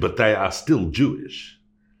afternoon, but they are still Jewish.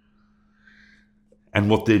 And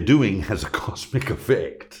what they're doing has a cosmic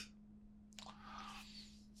effect.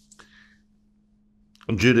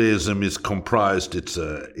 Judaism is comprised. It's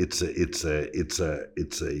a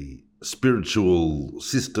spiritual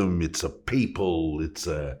system. It's a people. It's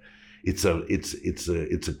a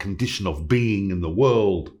condition of being in the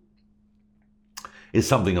world. It's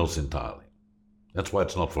something else entirely. That's why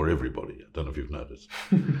it's not for everybody. I don't know if you've noticed.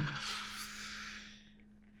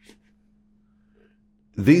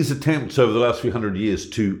 These attempts over the last few hundred years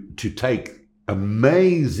to take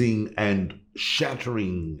amazing and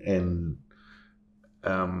shattering and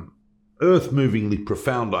earth-movingly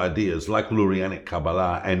profound ideas like Lurianic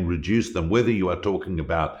Kabbalah and reduce them, whether you are talking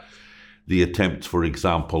about the attempts, for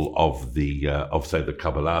example, of the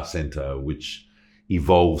Kabbalah Center, which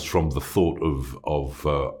evolves from the thought of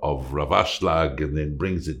Rav Ashlag and then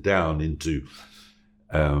brings it down into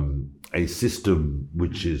a system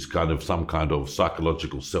which is some kind of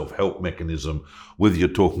psychological self-help mechanism, whether you're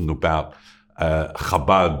talking about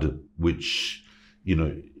Chabad, which,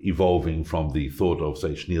 evolving from the thought of, say,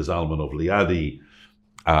 Shneir Zalman of Liadi,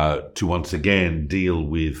 to once again deal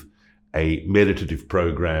with a meditative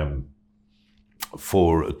program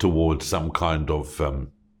towards some kind of,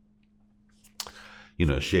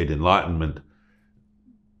 shared enlightenment.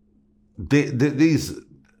 These,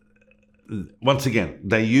 once again,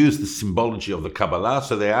 they use the symbology of the Kabbalah,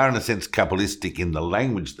 so they are in a sense Kabbalistic in the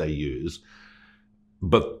language they use,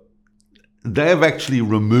 but they have actually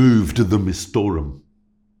removed the Mistorim.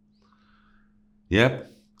 Yeah?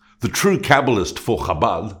 The true Kabbalist for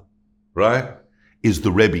Chabad, right, is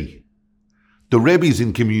the Rebbe. The Rebbe is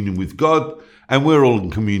in communion with God, and we're all in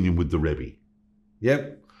communion with the Rebbe.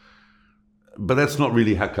 Yep. But that's not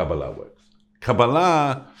really how Kabbalah works.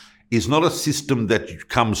 Kabbalah is not a system that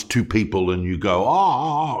comes to people and you go,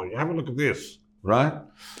 oh, have a look at this, right?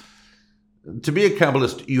 To be a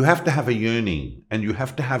Kabbalist, you have to have a yearning and you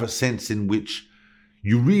have to have a sense in which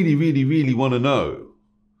you really, really, really want to know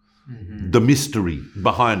the mystery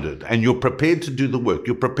behind it. And you're prepared to do the work.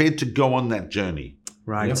 You're prepared to go on that journey.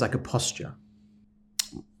 Right. Yep. It's like a posture.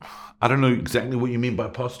 I don't know exactly what you mean by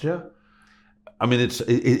posture. I mean, it's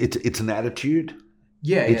an attitude.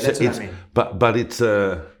 Yeah, that's what I mean. But it's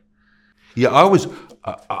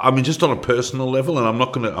just on a personal level, and I'm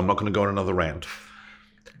not gonna go on another rant.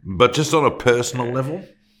 But just on a personal level,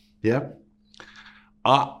 yeah,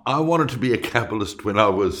 I wanted to be a Kabbalist when I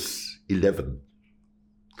was 11,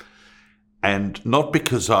 and not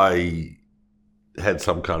because I had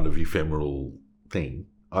some kind of ephemeral thing.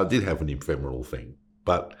 I did have an ephemeral thing,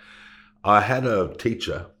 but I had a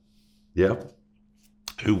teacher, yeah,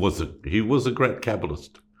 who was a great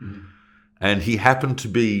Kabbalist. Mm-hmm. And he happened to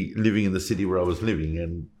be living in the city where I was living,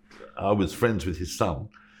 and I was friends with his son.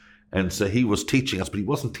 And so he was teaching us, but he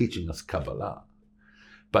wasn't teaching us Kabbalah.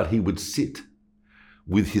 But he would sit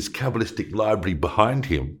with his Kabbalistic library behind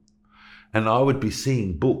him, and I would be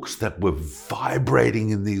seeing books that were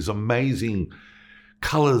vibrating in these amazing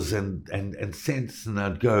colors and scents, and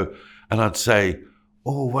I'd go, and I'd say,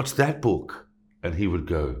 oh, what's that book? And he would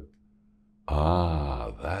go,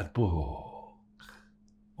 that book.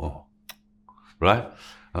 Oh, right?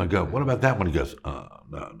 And I'd go, what about that one? He goes, no,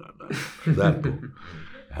 that book.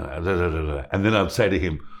 And then I'd say to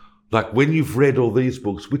him, like, when you've read all these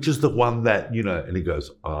books, which is the one that, and he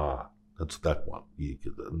goes, that's that one.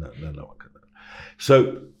 No.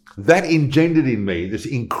 So that engendered in me this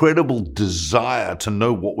incredible desire to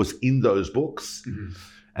know what was in those books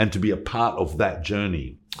and to be a part of that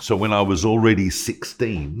journey. So when I was already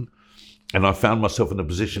 16 and I found myself in a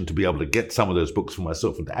position to be able to get some of those books for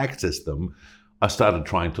myself and to access them, I started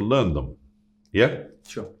trying to learn them. Yeah?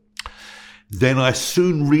 Sure. Then I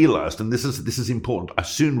soon realized, and this is important, I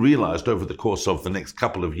soon realized over the course of the next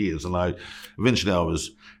couple of years, and eventually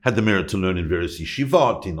had the merit to learn in various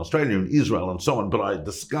yeshivot in Australia and Israel and so on, but I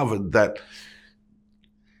discovered that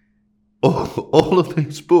all of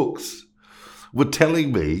these books were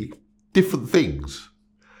telling me different things,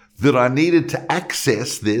 that I needed to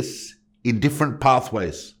access this in different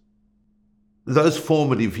pathways. Those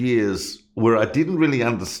formative years where I didn't really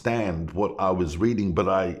understand what I was reading, but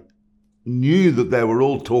I knew that they were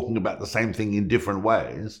all talking about the same thing in different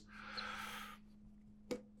ways,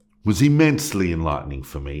 was immensely enlightening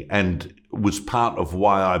for me, and was part of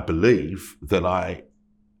why I believe that I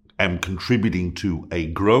am contributing to a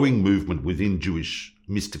growing movement within Jewish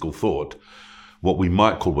mystical thought, what we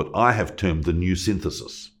might call, what I have termed the new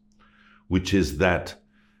synthesis, which is that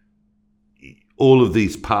all of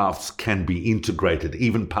these paths can be integrated,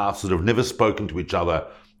 even paths that have never spoken to each other,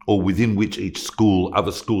 or within which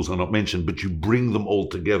other schools are not mentioned, but you bring them all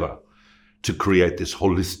together to create this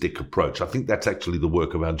holistic approach. I think that's actually the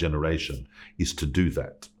work of our generation, is to do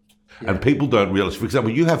that. Yeah. And people don't realize, for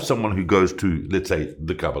example, you have someone who goes to, let's say,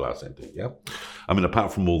 the Kabbalah Center, yeah? I mean,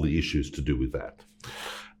 apart from all the issues to do with that,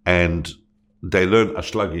 and they learn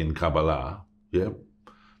Ashtagian Kabbalah, yeah?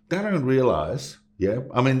 They don't realize, yeah?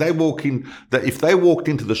 I mean, if they walked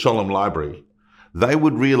into the Sholem Library, they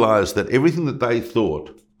would realize that everything that they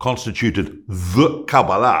thought constituted the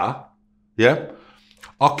Kabbalah, yeah,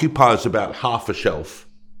 occupies about half a shelf,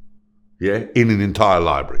 yeah, in an entire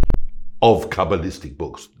library of Kabbalistic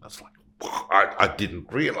books. That's like, I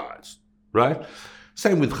didn't realize, right?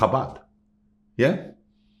 Same with Chabad, yeah?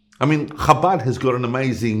 I mean, Chabad has got an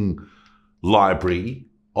amazing library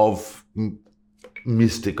of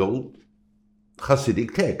mystical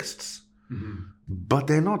Hasidic texts, but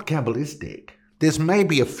they're not Kabbalistic. There's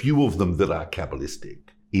maybe a few of them that are Kabbalistic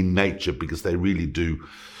in nature because they really do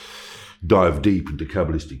dive deep into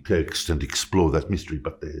Kabbalistic texts and explore that mystery,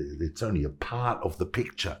 but it's only a part of the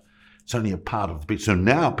picture. It's only a part of the picture. So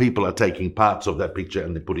now people are taking parts of that picture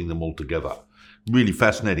and they're putting them all together. Really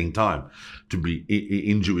fascinating time to be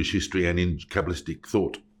in Jewish history and in Kabbalistic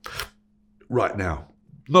thought right now.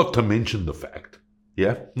 Not to mention the fact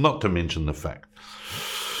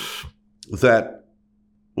that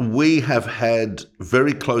we have had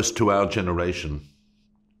very close to our generation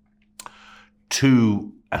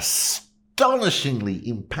two astonishingly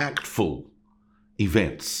impactful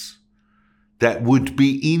events that would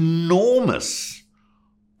be enormous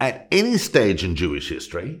at any stage in Jewish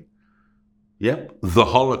history. Yep, the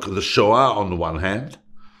Holocaust, the Shoah on the one hand,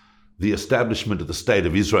 the establishment of the State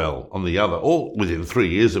of Israel on the other, all within 3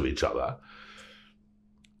 years of each other.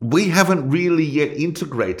 We haven't really yet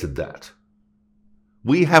integrated that.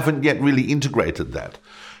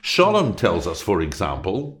 Sholem tells us, for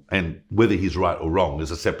example, and whether he's right or wrong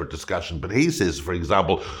is a separate discussion, but he says, for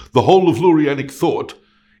example, the whole of Lurianic thought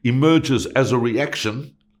emerges as a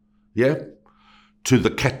reaction, to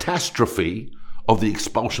the catastrophe of the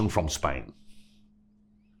expulsion from Spain.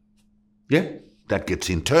 That gets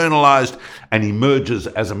internalized and emerges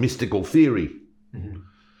as a mystical theory.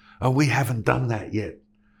 Oh, we haven't done that yet.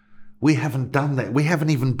 We haven't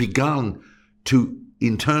even begun to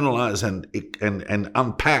internalize and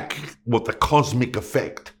unpack what the cosmic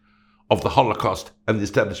effect of the Holocaust and the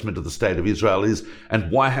establishment of the State of Israel is.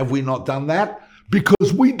 And why have we not done that?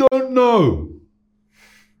 Because we don't know.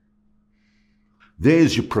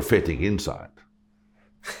 There's your prophetic insight.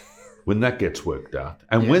 When that gets worked out.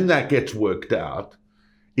 And when that gets worked out,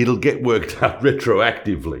 it'll get worked out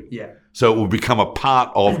retroactively. Yeah. So it will become a part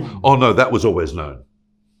of, oh no, that was always known.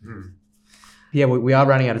 Yeah, we are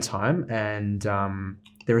running out of time, and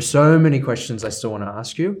there are so many questions I still want to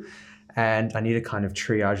ask you, and I need to kind of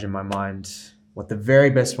triage in my mind what the very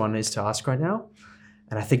best one is to ask right now,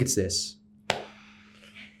 and I think it's this.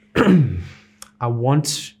 I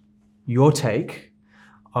want your take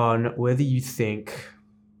on whether you think...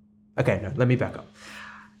 Okay, no, let me back up.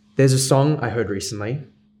 There's a song I heard recently,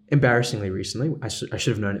 embarrassingly recently, I should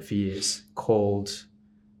have known it for years, called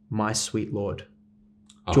My Sweet Lord.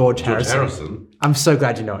 George Harrison. I'm so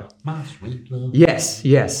glad you know it. My sweet Lord. Yes.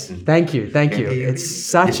 Thank you. It's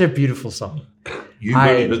such a beautiful song. You've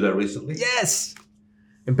only heard that recently? Yes.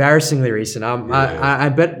 Embarrassingly recent. I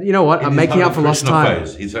bet, you know what? I'm making up for lost time.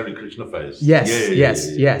 He's Hare Krishna phase.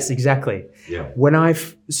 Yes, exactly. Yeah.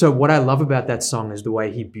 So what I love about that song is the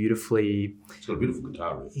way he beautifully... It's got a beautiful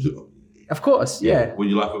guitar riff. Of course, yeah. What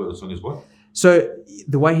you like about the song is what? So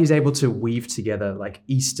the way he's able to weave together like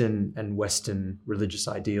Eastern and Western religious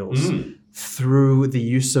ideals through the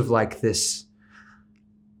use of like this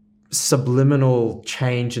subliminal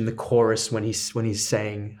change in the chorus when he's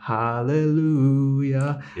saying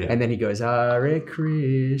hallelujah, and then he goes Hare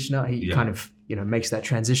Krishna. He kind of makes that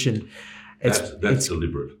transition. That's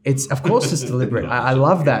deliberate. It's of course it's deliberate. I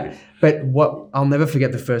love that. But what I'll never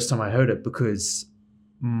forget the first time I heard it, because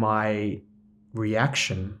my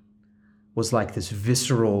reaction was like this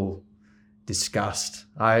visceral disgust.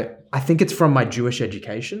 I think it's from my Jewish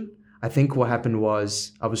education. I think what happened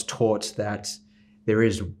was I was taught that there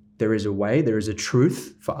is a way, there is a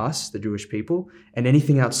truth for us, the Jewish people, and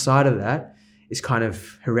anything outside of that is kind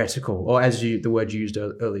of heretical, or as the word you used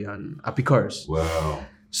earlier on, apikoros. Wow.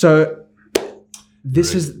 So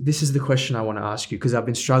this is the question I want to ask you, because I've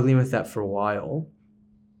been struggling with that for a while.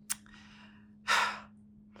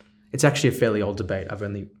 It's actually a fairly old debate. I've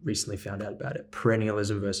only recently found out about it.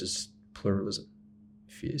 Perennialism versus pluralism.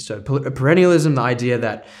 So perennialism, the idea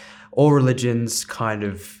that all religions kind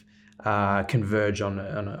of converge on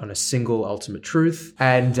a single ultimate truth,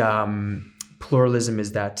 and pluralism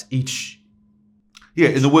is that each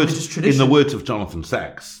in the words of Jonathan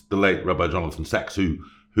Sacks, the late Rabbi Jonathan Sacks,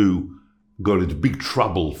 who got into big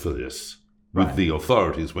trouble for this with the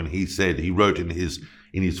authorities when he said, he wrote in his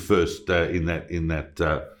first in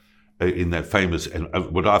that famous and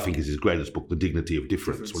what I think is his greatest book, The Dignity of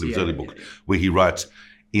Difference, one of his early books, where he writes,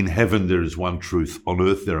 "In heaven there is one truth, on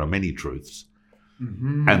earth there are many truths."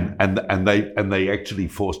 Mm-hmm. And they actually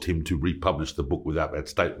forced him to republish the book without that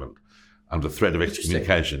statement under threat of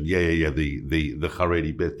excommunication. The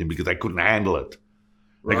Haredi Beth Din, because they couldn't handle it.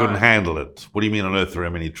 They couldn't handle it. What do you mean on earth there are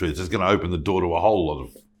many truths? It's going to open the door to a whole lot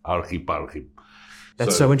of archi-parchi.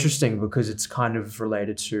 That's so interesting, because it's kind of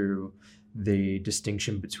related to the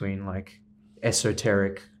distinction between like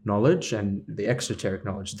esoteric knowledge and the exoteric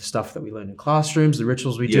knowledge, the stuff that we learn in classrooms, the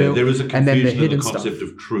rituals we do. There is a and then the confusion hidden of the concept stuff.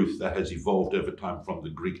 of truth that has evolved over time from the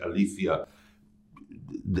Greek aletheia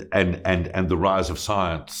and the rise of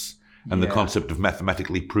science and the concept of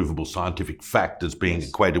mathematically provable scientific fact as being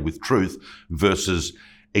equated with truth versus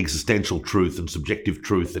existential truth and subjective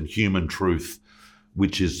truth and human truth,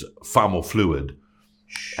 which is far more fluid.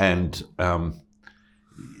 And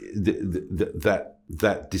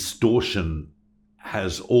that distortion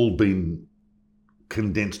has all been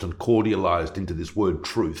condensed and cordialized into this word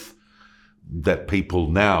truth that people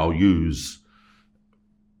now use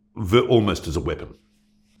almost as a weapon.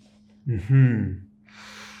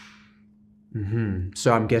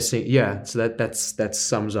 So I'm guessing, so that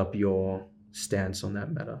sums up your stance on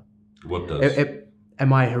that matter. What does?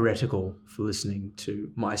 Am I heretical for listening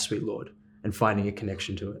to My Sweet Lord and finding a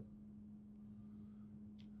connection to it?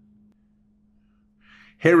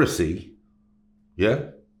 Heresy,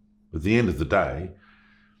 at the end of the day,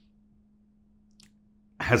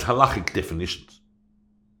 has halachic definitions.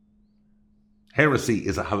 Heresy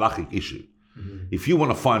is a halachic issue. If you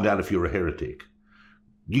want to find out if you're a heretic,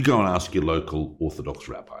 you go and ask your local Orthodox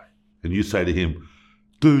rabbi, and you say to him,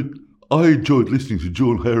 "Dude, I enjoyed listening to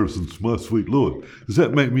John Harrison's My Sweet Lord. Does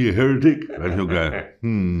that make me a heretic?" And he'll go,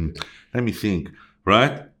 let me think,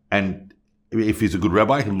 right? And if he's a good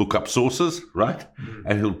rabbi, he'll look up sources, right?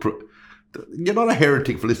 And you're not a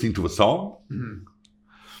heretic for listening to a song.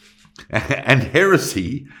 And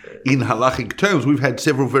heresy, in halachic terms, we've had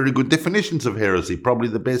several very good definitions of heresy. Probably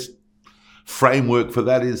the best framework for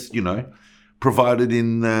that is, provided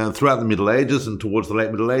in throughout the Middle Ages and towards the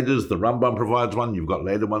late Middle Ages. The Rambam provides one. You've got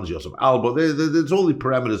later ones, Yosef Alba. There's all the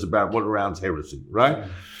parameters about what surrounds heresy, right?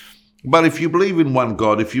 But if you believe in one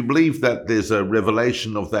God, if you believe that there's a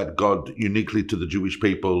revelation of that God uniquely to the Jewish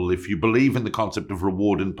people, if you believe in the concept of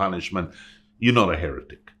reward and punishment, you're not a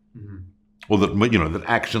heretic. Or that,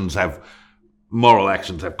 that moral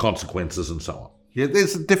actions have consequences and so on. Yeah,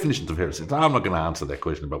 there's definitions of heresy. I'm not going to answer that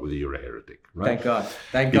question about whether you're a heretic, right?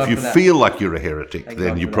 Thank God. If you for that. feel like you're a heretic, Thank then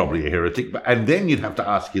God you're for probably a heretic. And then you'd have to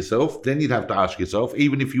ask yourself,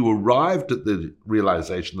 even if you arrived at the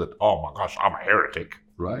realization that, oh my gosh, I'm a heretic,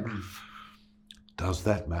 right? Does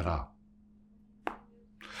that matter?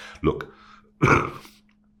 Look,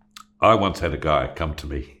 I once had a guy come to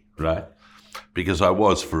me, right? Because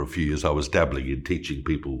for a few years, I was dabbling in teaching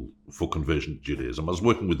people for conversion to Judaism. I was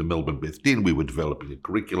working with the Melbourne Beth Din. We were developing a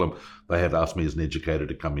curriculum. They had asked me as an educator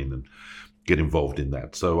to come in and get involved in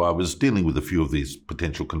that. So I was dealing with a few of these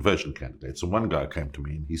potential conversion candidates. And one guy came to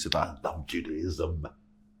me and he said, "I love Judaism.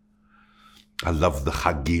 I love the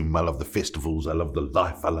Chagim. I love the festivals. I love the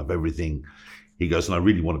life. I love everything." He goes, "And I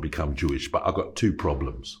really want to become Jewish, but I've got two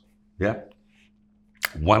problems." Yeah.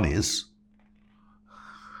 One is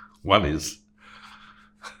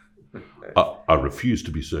I refuse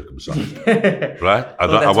to be circumcised, right?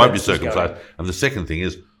 I won't be circumcised. And the second thing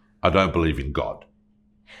is, I don't believe in God,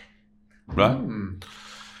 right?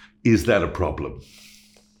 Is that a problem?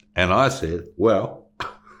 And I said, well,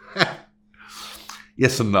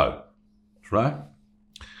 yes and no, right?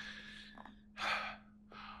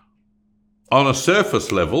 On a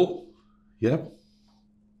surface level,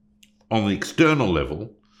 on the external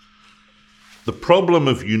level, the problem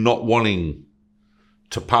of you not wanting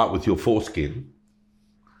to part with your foreskin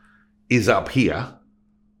is up here,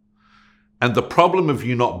 and the problem of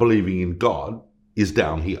you not believing in God is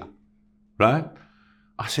down here, right?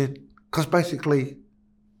 I said, because basically,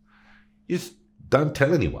 you just don't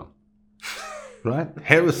tell anyone, right?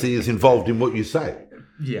 Heresy is involved in what you say.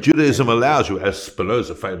 Judaism allows you, as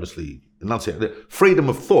Spinoza famously enunciated, freedom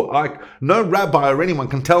of thought. No rabbi or anyone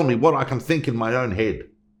can tell me what I can think in my own head.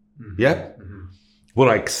 What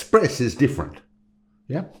I express is different.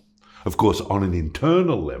 Yeah. Of course, on an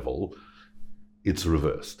internal level, it's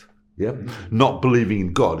reversed. Yeah. Not believing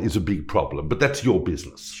in God is a big problem, but that's your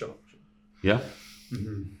business. Sure. Yeah.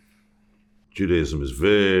 Judaism is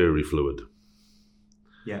very fluid.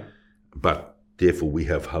 Yeah. But therefore, we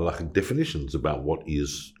have halachic definitions about what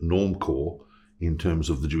is normcore in terms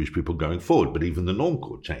of the Jewish people going forward. But even the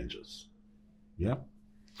normcore changes. Yeah.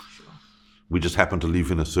 Sure. We just happen to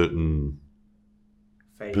live in a certain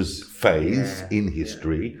phase in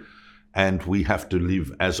history, and we have to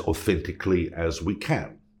live as authentically as we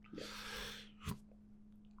can.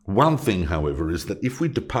 One thing, however, is that if we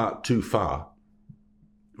depart too far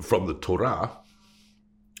from the Torah,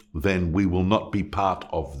 then we will not be part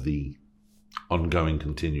of the ongoing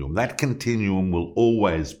continuum. That continuum will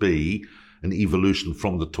always be an evolution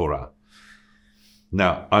from the Torah.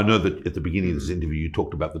 Now, I know that at the beginning of this interview you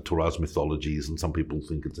talked about the Torah's mythologies, and some people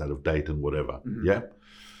think it's out of date and whatever. Yeah?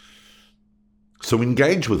 So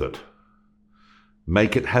engage with it.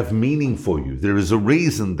 Make it have meaning for you. There is a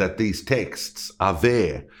reason that these texts are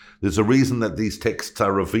there. There's a reason that these texts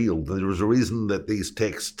are revealed. There is a reason that these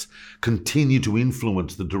texts continue to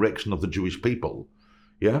influence the direction of the Jewish people.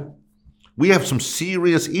 Yeah? We have some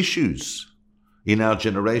serious issues in our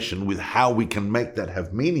generation with how we can make that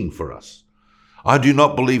have meaning for us. I do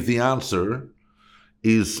not believe the answer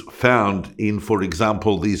is found in, for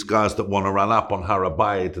example, these guys that want to run up on Har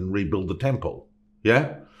HaBayit and rebuild the temple.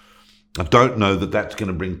 Yeah? I don't know that that's going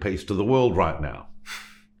to bring peace to the world right now.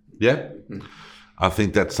 Yeah? I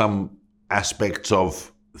think that some aspects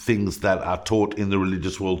of things that are taught in the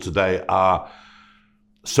religious world today are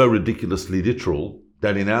so ridiculously literal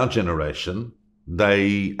that in our generation,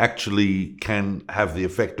 they actually can have the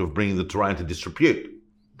effect of bringing the Torah into disrepute.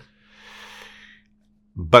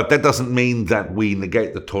 But that doesn't mean that we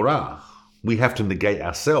negate the Torah. We have to negate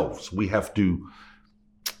ourselves. We have to,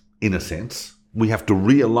 in a sense, we have to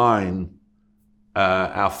realign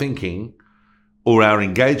our thinking or our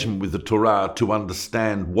engagement with the Torah to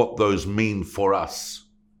understand what those mean for us.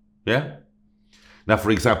 Yeah? Now,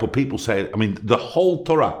 for example, people say, the whole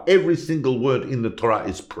Torah, every single word in the Torah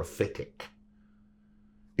is prophetic.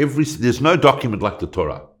 There's no document like the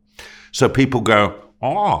Torah. So people go,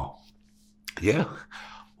 oh, yeah,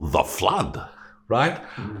 the flood, right?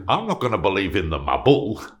 I'm not going to believe in the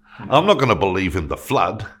Mabul. I'm not going to believe in the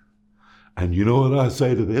flood. And you know what I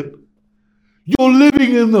say to them? You're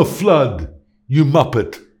living in the flood, you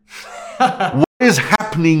muppet. What is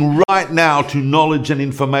happening right now to knowledge and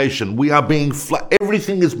information? We are being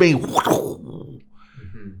everything is being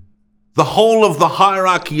the whole of the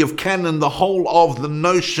hierarchy of canon, the whole of the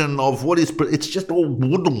notion of what is, it's just all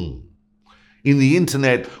wooden in the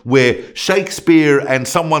internet, where Shakespeare and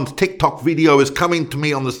someone's TikTok video is coming to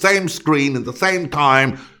me on the same screen at the same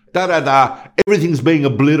time, everything's being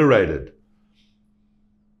obliterated.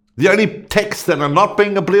 The only texts that are not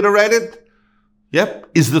being obliterated,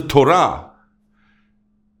 is the Torah.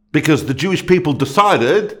 Because the Jewish people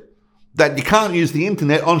decided that you can't use the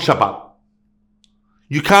internet on Shabbat.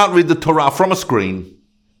 You can't read the Torah from a screen.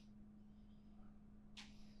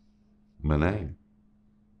 Manay.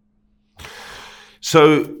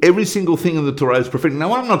 So every single thing in the Torah is prophetic.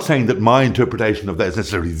 Now, I'm not saying that my interpretation of that is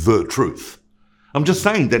necessarily the truth. I'm just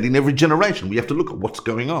saying that in every generation, we have to look at what's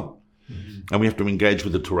going on. And we have to engage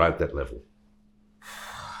with the Torah at that level.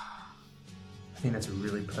 I think that's a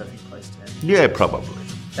really perfect place to end. Yeah, probably.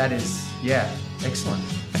 That is, excellent.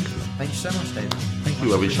 Excellent. Thank you so much, David. Thank you,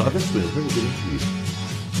 Avishai. That's been a very good interview.